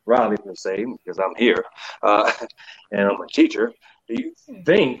Raleigh per se, because I'm here and I'm a teacher. Do you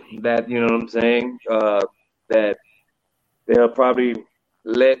think that, that they'll probably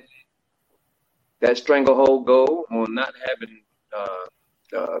let that stranglehold go on not having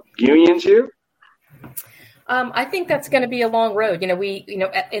unions here? I think that's going to be a long road.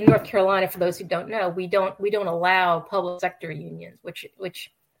 In North Carolina, for those who don't know, we don't allow public sector unions, which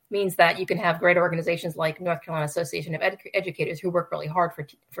means that you can have great organizations like North Carolina Association of Educators who work really hard for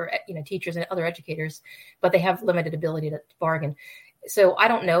teachers and other educators, but they have limited ability to bargain. So I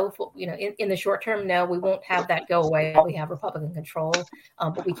don't know if, in the short term, no, we won't have that go away while we have Republican control,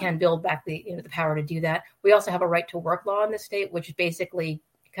 but we can build back the power to do that. We also have a right to work law in the state, which basically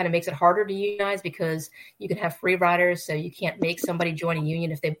kind of makes it harder to unionize because you can have free riders, so you can't make somebody join a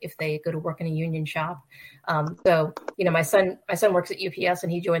union if they go to work in a union shop. My son works at UPS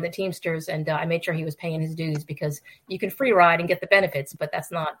and he joined the Teamsters, and I made sure he was paying his dues because you can free ride and get the benefits, but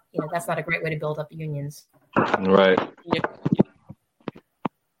that's not a great way to build up unions. Right. Yeah.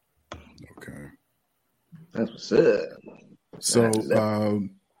 Okay. That's what's up. So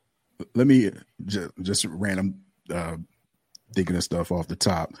let me just random. Thinking of stuff off the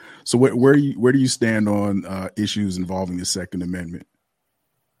top. So where do you stand on issues involving the Second Amendment?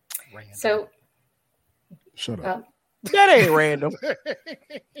 So shut up. That ain't random.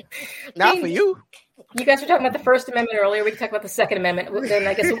 Not for you. You guys were talking about the First Amendment earlier. We can talk about the Second Amendment. Then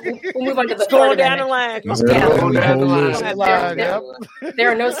I guess we'll move on to the Third down the line.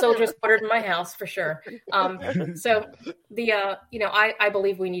 There are no soldiers quartered in my house for sure. So I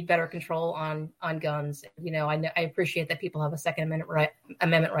believe we need better control on guns. I appreciate that people have a Second Amendment right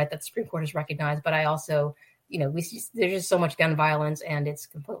that the Supreme Court has recognized, but I also, there's just so much gun violence and it's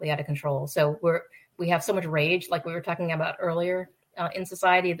completely out of control. So we have so much rage, like we were talking about earlier. In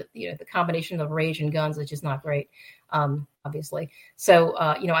society, that the combination of rage and guns is just not great, obviously. So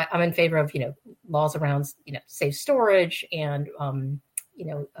I'm in favor of laws around safe storage and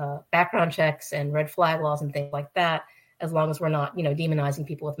background checks and red flag laws and things like that, as long as we're not demonizing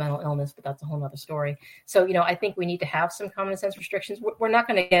people with mental illness. But that's a whole other story. So I think we need to have some common sense restrictions. We're not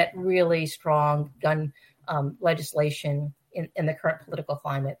going to get really strong gun legislation in the current political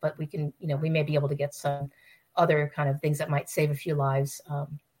climate, but we can we may be able to get some other kind of things that might save a few lives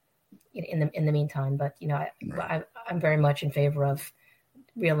in the meantime. But I'm very much in favor of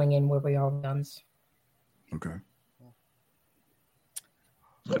reeling in where we are with guns. Okay.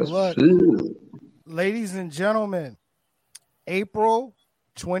 Look, ladies and gentlemen, April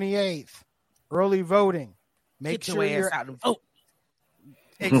 28th, early voting. Make sure you're out to vote.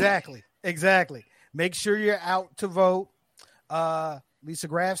 Exactly. Make sure you're out to vote. Lisa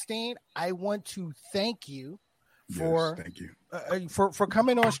Grafstein, I want to thank you for for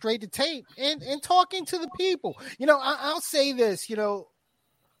coming on Straight to Tape and talking to the people. I'll say this,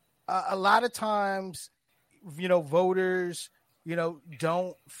 a lot of times, voters,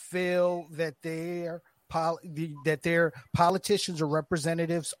 don't feel that their politicians or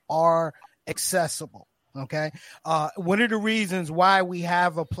representatives are accessible. Okay. One of the reasons why we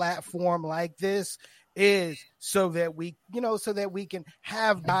have a platform like this is so that we can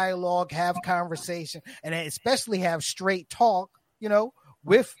have dialogue, have conversation, and especially have straight talk,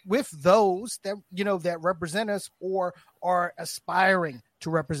 with those that, that represent us or are aspiring to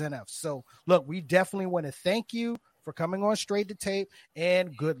represent us. So look, we definitely want to thank you for coming on Straight to Tape,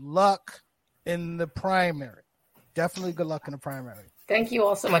 and good luck in the primary. Definitely good luck in the primary. Thank you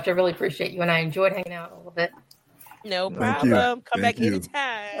all so much. I really appreciate you, and I enjoyed hanging out a little bit. No problem. Come back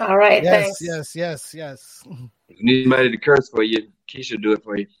anytime. All right. Yes, thanks. Yes. You need somebody to curse for you. Keisha do it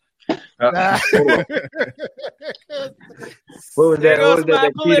for you. What was that? What was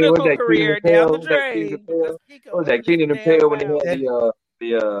that? Political career down the drain. What was that? Keenan and Peele when they had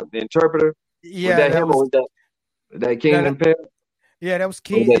the interpreter? Yeah, was that him or was that Keenan and Peele? Yeah, that was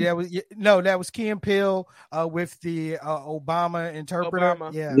Key. That was Key and Peele with the Obama interpreter.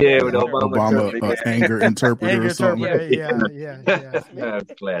 Obama. Yeah, with Obama anger interpreter anger or something. interpreter. Yeah.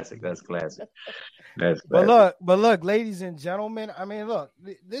 That's classic. That's classic. That's classic. But look, ladies and gentlemen. I mean, look,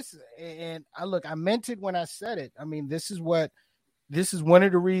 this, and I meant it when I said it. I mean, this is one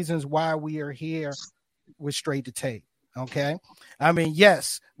of the reasons why we are here with Straight to Tape. Okay. I mean,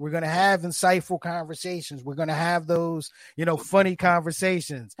 yes, we're going to have insightful conversations. We're going to have those, funny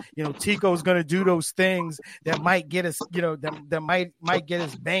conversations. Tico's going to do those things that might get us, that might get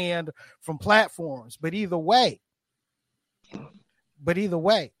us banned from platforms. But either way,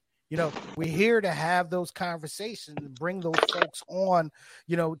 we're here to have those conversations and bring those folks on,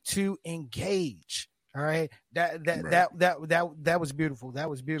 to engage. All right. That was beautiful. That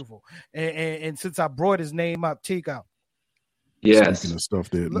was beautiful. And since I brought his name up, Tico. Yes. Speaking of stuff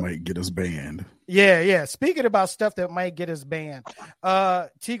that might get us banned. Yeah. Speaking about stuff that might get us banned.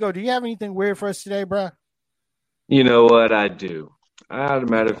 Tico, do you have anything weird for us today, bro? You know what? I do. As a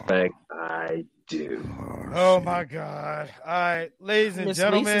matter of fact, I do. Oh my God. All right, ladies and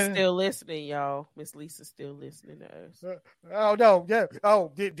gentlemen. Miss Lisa's still listening, y'all. Miss Lisa's still listening to us. Oh no, yeah.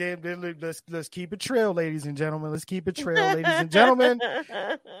 Oh, let's keep it trill, ladies and gentlemen. Let's keep it trill, ladies and gentlemen.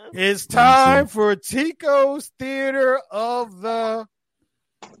 It's time for Tico's Theater of the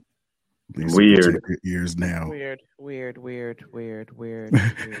Weird. Ears now. Weird. Super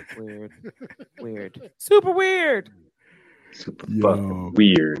weird. Super fucking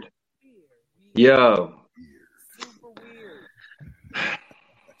weird. Yo.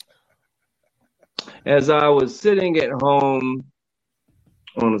 As I was sitting at home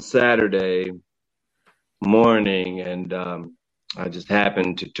on a Saturday morning, and I just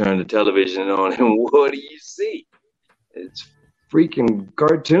happened to turn the television on, and what do you see? It's freaking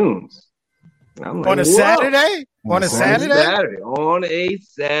cartoons. I'm like, on a Saturday? On a Saturday? On a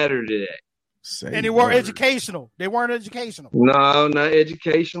Saturday. And they weren't educational. They weren't educational. No, not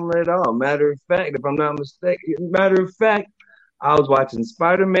educational at all. Matter of fact, if I'm not mistaken, I was watching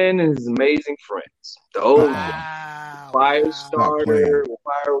Spider-Man and His Amazing Friends. The old Firestarter,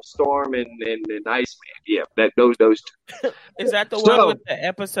 Firestorm, and Iceman. Yeah, those two. Is that the one with the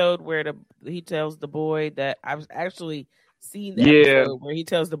episode where he tells the boy that I've actually seen the episode where he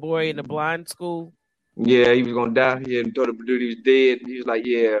tells the boy in the blind school? Yeah, he was gonna die. He had told the producer he was dead. He was like,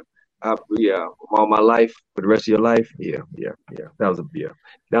 all my life for the rest of your life. Yeah. That was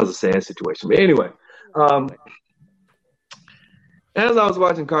a sad situation. But anyway, as I was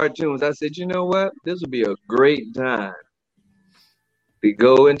watching cartoons, I said, you know what? This would be a great time to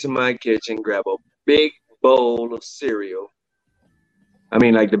go into my kitchen, grab a big bowl of cereal. I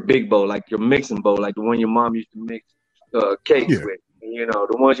mean, like the big bowl, like your mixing bowl, like the one your mom used to mix cakes with.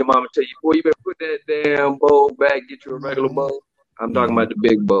 The ones your mama tell you, boy, you better put that damn bowl back, get you a regular bowl. I'm talking about the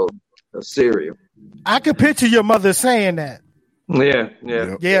big bowl of cereal. I could picture your mother saying that. Yeah.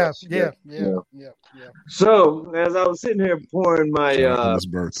 So as I was sitting here pouring my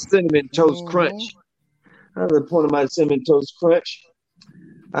cinnamon toast crunch,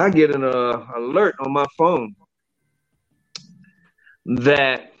 I get an alert on my phone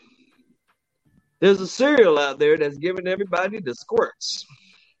that there's a cereal out there that's giving everybody the squirts.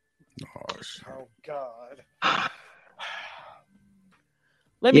 Oh God.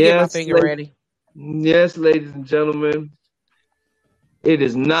 Let me get my finger ready. Yes, ladies and gentlemen. It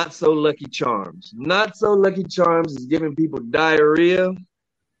is Not So Lucky Charms. Not So Lucky Charms is giving people diarrhea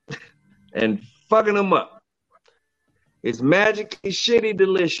and fucking them up. It's magically shitty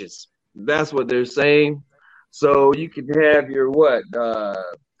delicious. That's what they're saying. So you can have your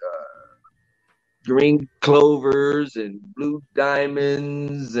green clovers and blue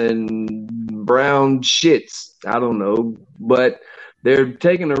diamonds and brown shits. I don't know. But they're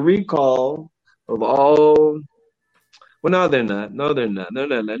taking a recall of all... Well, no, they're not.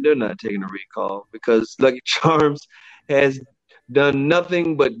 They're not taking a recall because Lucky Charms has done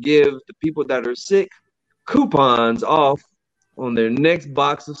nothing but give the people that are sick coupons off on their next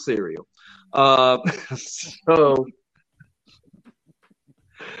box of cereal.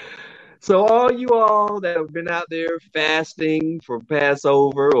 So all you all that have been out there fasting for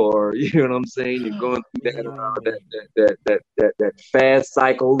Passover, or you know what I'm saying, you're going through that fast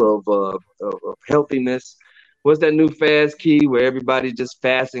cycle of healthiness. What's that new fast key where everybody's just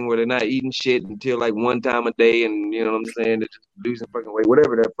fasting, where they're not eating shit until like one time a day, and you know what I'm saying, they're just losing fucking weight,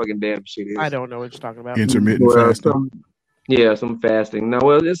 whatever that fucking damn shit is. I don't know what you're talking about. Intermittent fasting. Some fasting. No,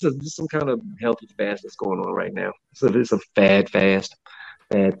 well, this is some kind of healthy fast that's going on right now. So it's a fad fast.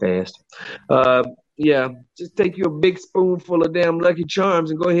 Just take you a big spoonful of damn Lucky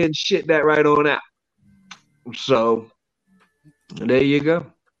Charms and go ahead and shit that right on out. So There you go.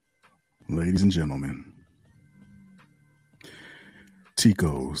 Ladies and gentlemen,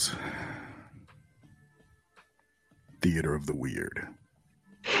 Tico's Theater of the Weird.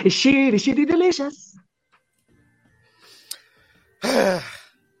 It's shitty delicious. So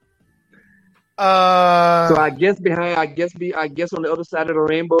I guess on the other side of the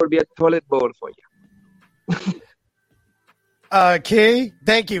rainbow will be a toilet bowl for you. Key,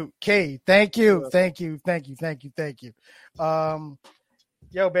 thank you.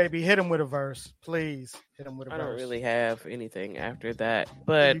 Yo, baby, hit him with a verse, please. Hit him with a verse. I don't really have anything after that,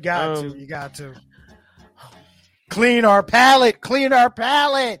 but you got to clean our palate.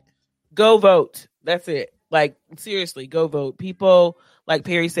 Go vote. That's it. Like, seriously, go vote. People, like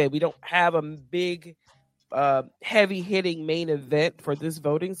Perry said, we don't have a big, heavy hitting main event for this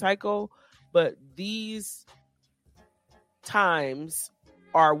voting cycle, but these times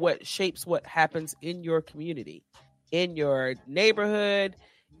are what shapes what happens in your community, in your neighborhood,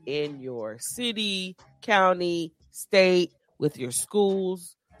 in your city, county, state, with your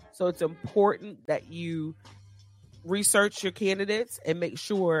schools. So it's important that you research your candidates and make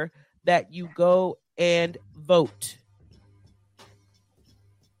sure that you go and vote.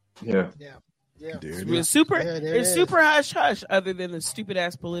 Yeah. It's super hush hush, other than the stupid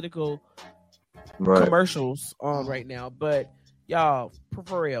ass political commercials on right now. But y'all,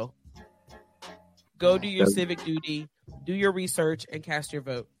 for real, go do your civic duty, do your research, and cast your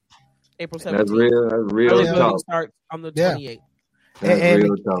vote. April 17th. That's real talk. Starts on the 28th.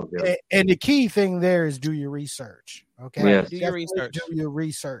 And the key thing there is do your research. Okay, yes. Do your research. Do your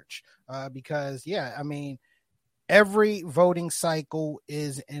research, because I mean, every voting cycle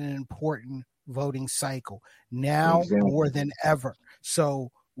is an important voting cycle now more than ever.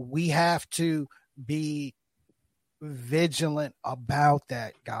 So we have to be vigilant about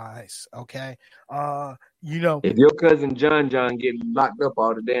that, guys. Okay, if your cousin John get locked up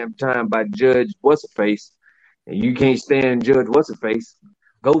all the damn time by Judge What's-a-Face, and you can't stand Judge What's-a-Face,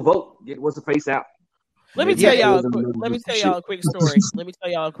 go vote. Get What's-a-Face out. Let me tell y'all a quick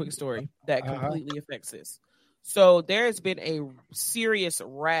story that completely affects this. So there has been a serious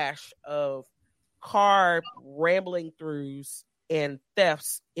rash of car rambling throughs and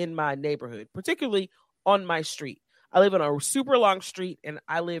thefts in my neighborhood, particularly on my street. I live on a super long street, and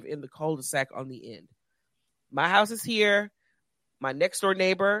I live in the cul-de-sac on the end. My house is here. My next door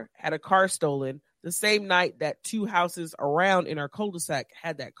neighbor had a car stolen the same night that two houses around in our cul-de-sac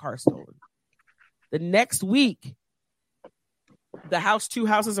had that car stolen. The next week, the house two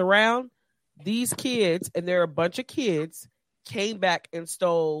houses around, these kids, and there are a bunch of kids, came back and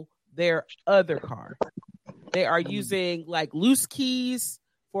stole their other car. They are using like loose keys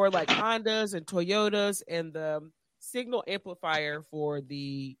for like Hondas and Toyotas and the signal amplifier for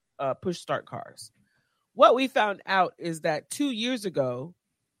the push start cars. What we found out is that 2 years ago,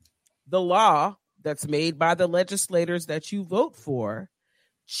 the law that's made by the legislators that you vote for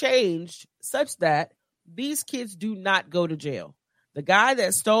changed such that these kids do not go to jail. The guy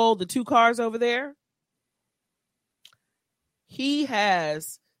that stole the two cars over there, he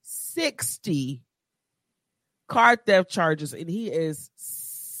has 60 car theft charges, and he is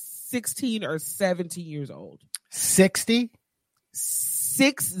 16 or 17 years old. 60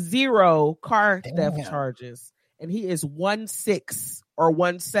 car theft charges, and he is 16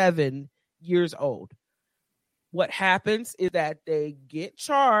 or 17 years old. What happens is that they get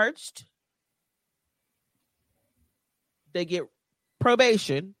charged, they get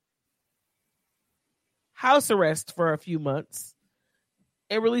probation, house arrest for a few months,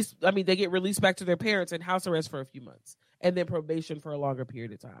 and they get released back to their parents and house arrest for a few months, and then probation for a longer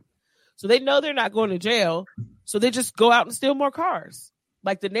period of time. So they know they're not going to jail, so they just go out and steal more cars.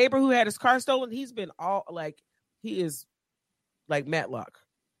 Like the neighbor who had his car stolen, he is like Matlock.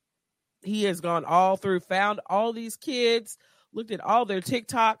 He has gone all through, found all these kids, looked at all their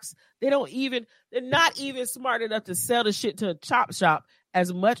TikToks. They're not even smart enough to sell the shit to a chop shop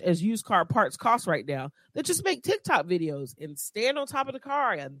as much as used car parts cost right now. They just make TikTok videos and stand on top of the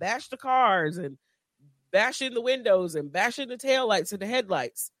car and bash the cars and bash in the windows and bash in the taillights and the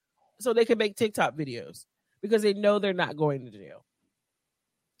headlights so they can make TikTok videos because they know they're not going to jail.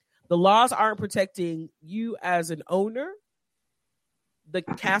 The laws aren't protecting you as an owner. The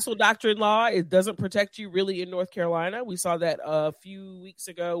Castle Doctrine law, it doesn't protect you really in North Carolina. We saw that a few weeks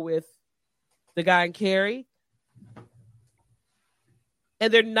ago with the guy in Cary.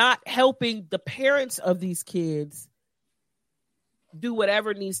 And they're not helping the parents of these kids do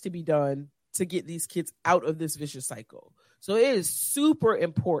whatever needs to be done to get these kids out of this vicious cycle. So it is super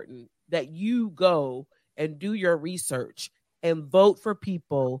important that you go and do your research and vote for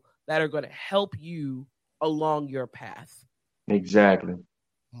people that are going to help you along your path. Exactly.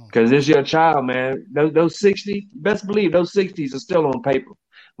 Because it's your child, man. Those 60, best believe those 60s are still on paper.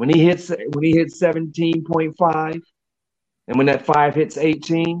 When he hits 17.5, and when that 5 hits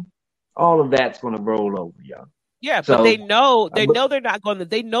 18, all of that's going to roll over, y'all. Yeah, so, but they know they're not going to.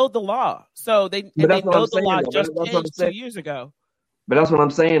 They know the law, so they know the law just changed 2 years ago. But that's what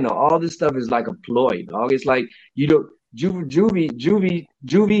I'm saying, though. All this stuff is like a ploy, dog. It's like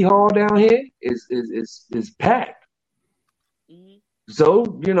juvie hall down here is packed. Mm-hmm.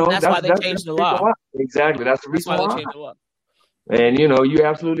 So that's why they changed the law. Exactly, that's the reason why they changed the law. And you're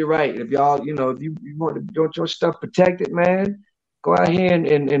absolutely right. If y'all, if you want your stuff protected, man, go out here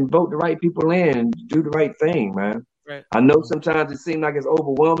and vote the right people in and do the right thing, man. Right. I know sometimes it seems like it's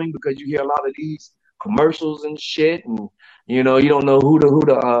overwhelming because you hear a lot of these commercials and shit, and you don't know who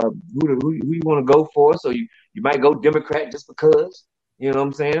you want to go for, so you might go Democrat just because. You know what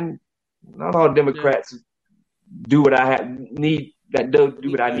I'm saying? Not all Democrats do what I need. That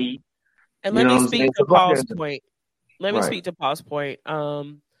do what I need. And let me speak to Paul's point. Let me speak to Paul's point.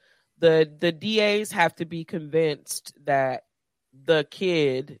 The DAs have to be convinced that the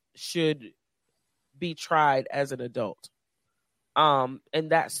kid should be tried as an adult. And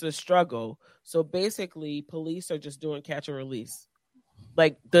that's the struggle. So basically, police are just doing catch and release.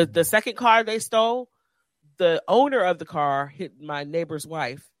 Like the second car they stole, the owner of the car hit my neighbor's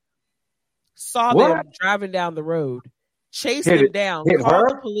wife, saw them driving down the road, chased them down, called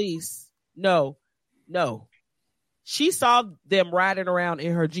the police. No. She saw them riding around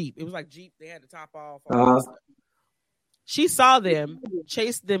in her Jeep. It was like Jeep. They had the top off. She saw them,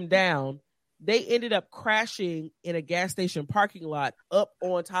 chased them down. They ended up crashing in a gas station parking lot up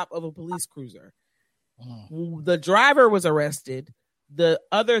on top of a police cruiser. The driver was arrested. The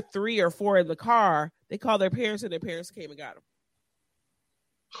other 3 or 4 in the car, they called their parents, and their parents came and got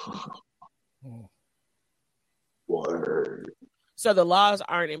them. Word. So the laws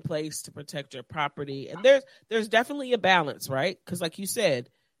aren't in place to protect your property. And there's definitely a balance, right? Because like you said,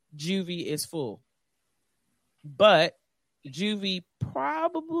 juvie is full. But juvie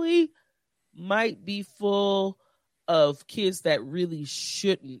probably might be full of kids that really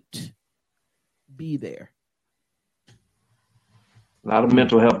shouldn't be there. A lot of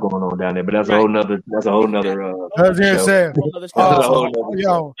mental health going on down there, but that's a whole nother. That's a whole nother. I was gonna say,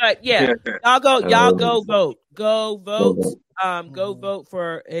 y'all go vote. Go vote. Go vote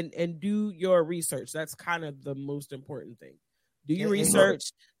for and do your research. That's kind of the most important thing. Do your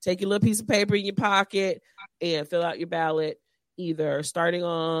research. Take your little piece of paper in your pocket and fill out your ballot. Either starting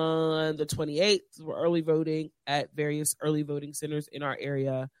on the 28th for early voting at various early voting centers in our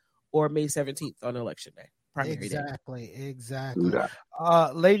area, or May 17th on election day. Exactly.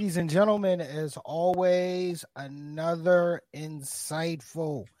 Ladies and gentlemen, as always, another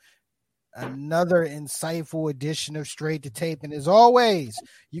insightful edition of Straight to Tape. And as always,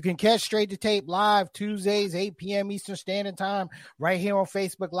 you can catch Straight to Tape live Tuesdays, 8 p.m. Eastern Standard Time, right here on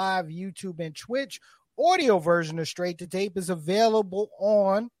Facebook Live, YouTube, and Twitch. Audio version of Straight to Tape is available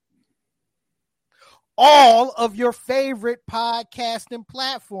on all of your favorite podcasting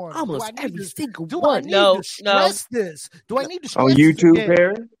platforms. Almost every single one. Do I need to stress this? Do I need to stress on YouTube,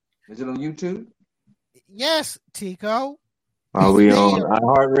 Perry? Is it on YouTube? Yes, Tico. Are we on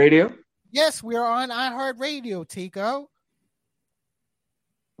iHeartRadio? Yes, we are on iHeartRadio, Tico.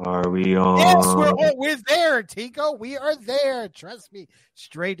 Are we on? Yes, we're there, Tico. We are there. Trust me.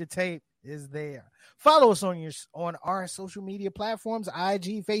 Straight to Tape is there. Follow us on our social media platforms,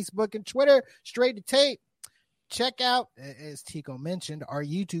 IG, Facebook, and Twitter, Straight to Tape. Check out, as Tico mentioned, our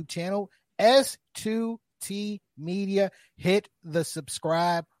YouTube channel, S2T Media. Hit the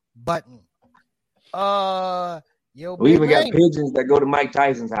subscribe button. We even got pigeons that go to Mike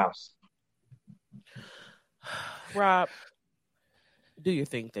Tyson's house. Rob, do your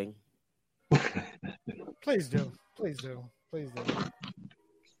thing. Please do.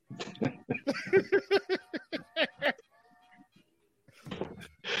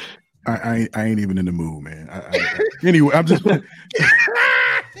 I ain't even in the mood, man. Anyway, I'm just.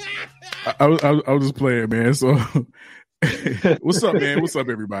 I was just playing, man. So, what's up, man? What's up,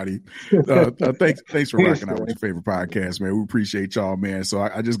 everybody? Thanks for rocking out with your favorite podcast, man. We appreciate y'all, man. So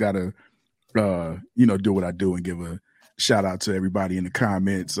I just gotta, do what I do and give a shout out to everybody in the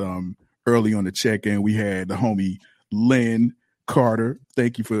comments. Early on the check-in, we had the homie Lynn Carter.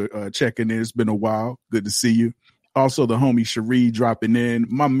 Thank you for checking in. It's been a while. Good to see you. Also, the homie Cherie dropping in.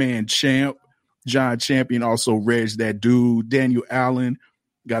 My man Champ, John Champion. Also, Reg, that dude. Daniel Allen.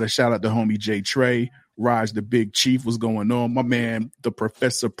 Got a shout out to homie J Trey. Raj the Big Chief. What's going on? My man, the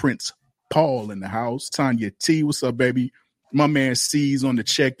Professor Prince Paul in the house. Tanya T. What's up, baby? My man C's on the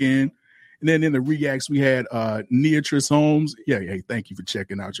check-in. And then in the reacts, we had Neatris Holmes. Yeah, hey, thank you for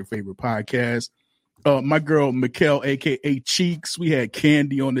checking out your favorite podcast. My girl, Mikkel, a.k.a. Cheeks. We had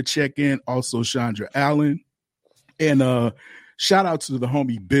Candy on the check-in. Also, Chandra Allen. And shout out to the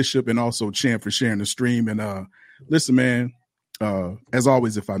homie Bishop and also Champ for sharing the stream. And listen, man, as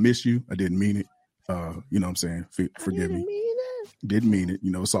always, if I miss you, I didn't mean it. You know what I'm saying? Forgive me. Didn't mean it.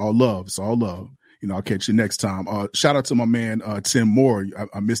 You know, it's all love. It's all love. You know, I'll catch you next time. Shout out to my man, Tim Moore.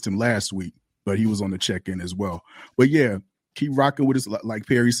 I missed him last week, but he was on the check-in as well. But yeah, keep rocking with us. Like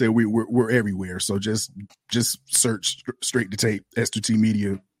Perry said, we're everywhere. So just search Straight to Tape, S2T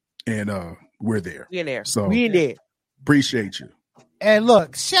Media, and we're there. We're there. So we in there. Appreciate you. And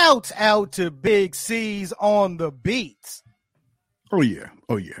look, shouts out to Big C's on the beats. Oh yeah.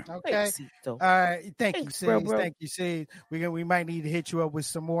 Okay. Thanks, All right. Thank you, Thanks, C's. bro. Thank you, C's. We might need to hit you up with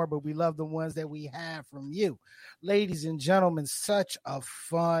some more, but we love the ones that we have from you, ladies and gentlemen. Such a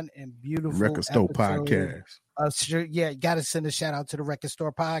fun and beautiful Record Store episode. Podcast. Yeah, got to send a shout out to the Record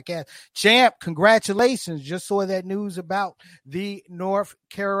Store Podcast. Champ, congratulations! Just saw that news about the North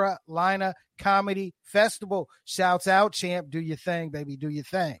Carolina Comedy Festival. Shouts out, Champ. Do your thing, baby. Do your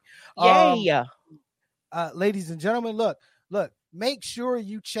thing. Yeah. Ladies and gentlemen, look. Make sure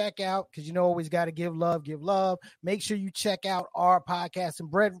you check out, because you know always got to give love. Make sure you check out our podcast and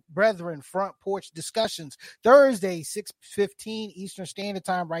Brethren Front Porch Discussions Thursday, 6:15 Eastern Standard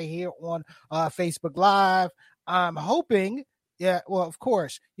Time, right here on Facebook Live. I'm hoping, of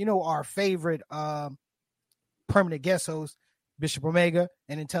course, you know our favorite permanent guest host, Bishop Omega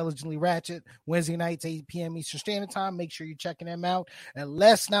and Intelligently Ratchet, Wednesday nights, 8 p.m. Eastern Standard Time. Make sure you're checking them out. And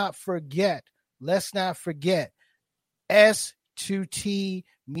let's not forget, S2T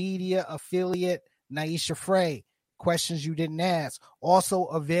Media affiliate Naisha Frey, Questions You Didn't Ask, also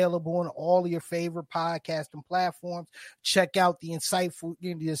available on all of your favorite podcasting platforms. Check out the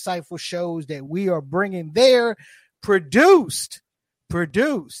insightful shows that we are bringing there, produced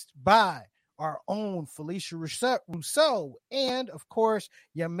by our own Felicia Rousseau, and of course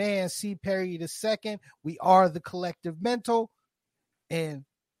your man C. Perry II. We are the Collective Mental, and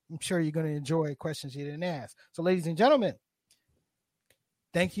I'm sure you're going to enjoy Questions You Didn't Ask. So, ladies and gentlemen,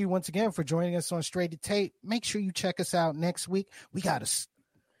 thank you once again for joining us on Straight to Tape. Make sure you check us out next week. We got to.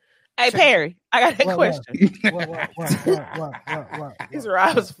 Hey, Perry, I got a question. What? It's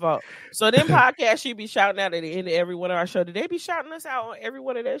Rob's fault. So, them podcasts you be shouting out at the end of every one of our shows. Did they be shouting us out on every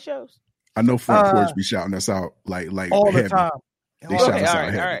one of their shows? I know Front Porch be shouting us out like all heavy. the time. They shout us out all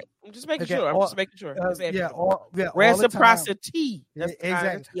heavy. right. I'm just making sure. Reciprocity.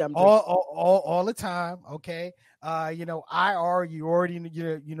 Exactly. All the time. Okay. IR, you already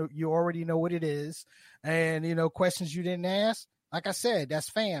know what it is. And Questions You Didn't Ask, like I said, that's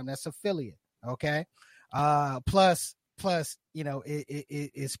fam, that's affiliate. Okay. Plus,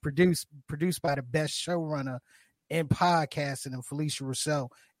 it's produced by the best showrunner in podcasting, and Felicia Rousseau,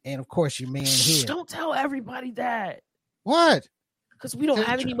 and of course your man here. Don't tell everybody that. What? Because we don't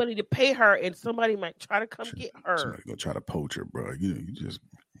have any money to pay her, and somebody might try to come get her. Somebody gonna try to poach her, bro. You just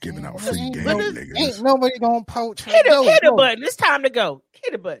giving out free game, niggas. Ain't nobody gonna poach her. Hit a button. It's time to go.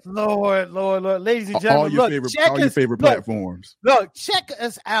 Hit a button. Lord, ladies and gentlemen, all your favorite platforms. Look, check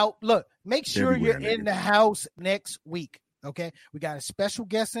us out. Look, make sure Everywhere, you're in the house next week. Okay, we got a special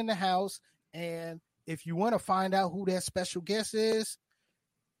guest in the house, and if you want to find out who that special guest is,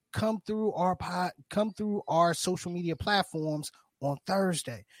 come through our social media platforms on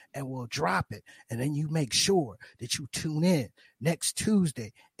Thursday, and we'll drop it. And then you make sure that you tune in next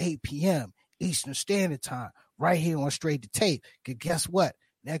Tuesday, 8 p.m. Eastern Standard Time, right here on Straight to Tape. Because guess what?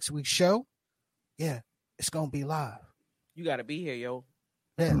 Next week's show, it's going to be live. You got to be here, yo.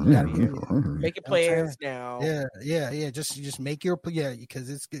 Yeah, you got to be here. Making plans now. Yeah. Just make your, because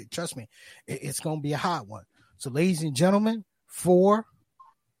it's good. Trust me, it's going to be a hot one. So, ladies and gentlemen, for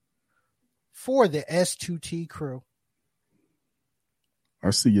the S2T crew, I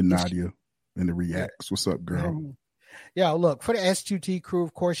see you, Nadia, in the reacts. What's up, girl? Yeah, look, for the S2T crew,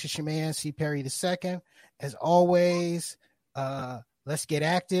 of course, it's your man, C. Perry II. As always, let's get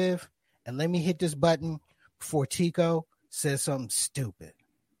active. And let me hit this button before Tico says something stupid.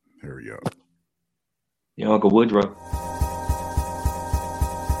 Hurry up. Your Uncle Woodrow.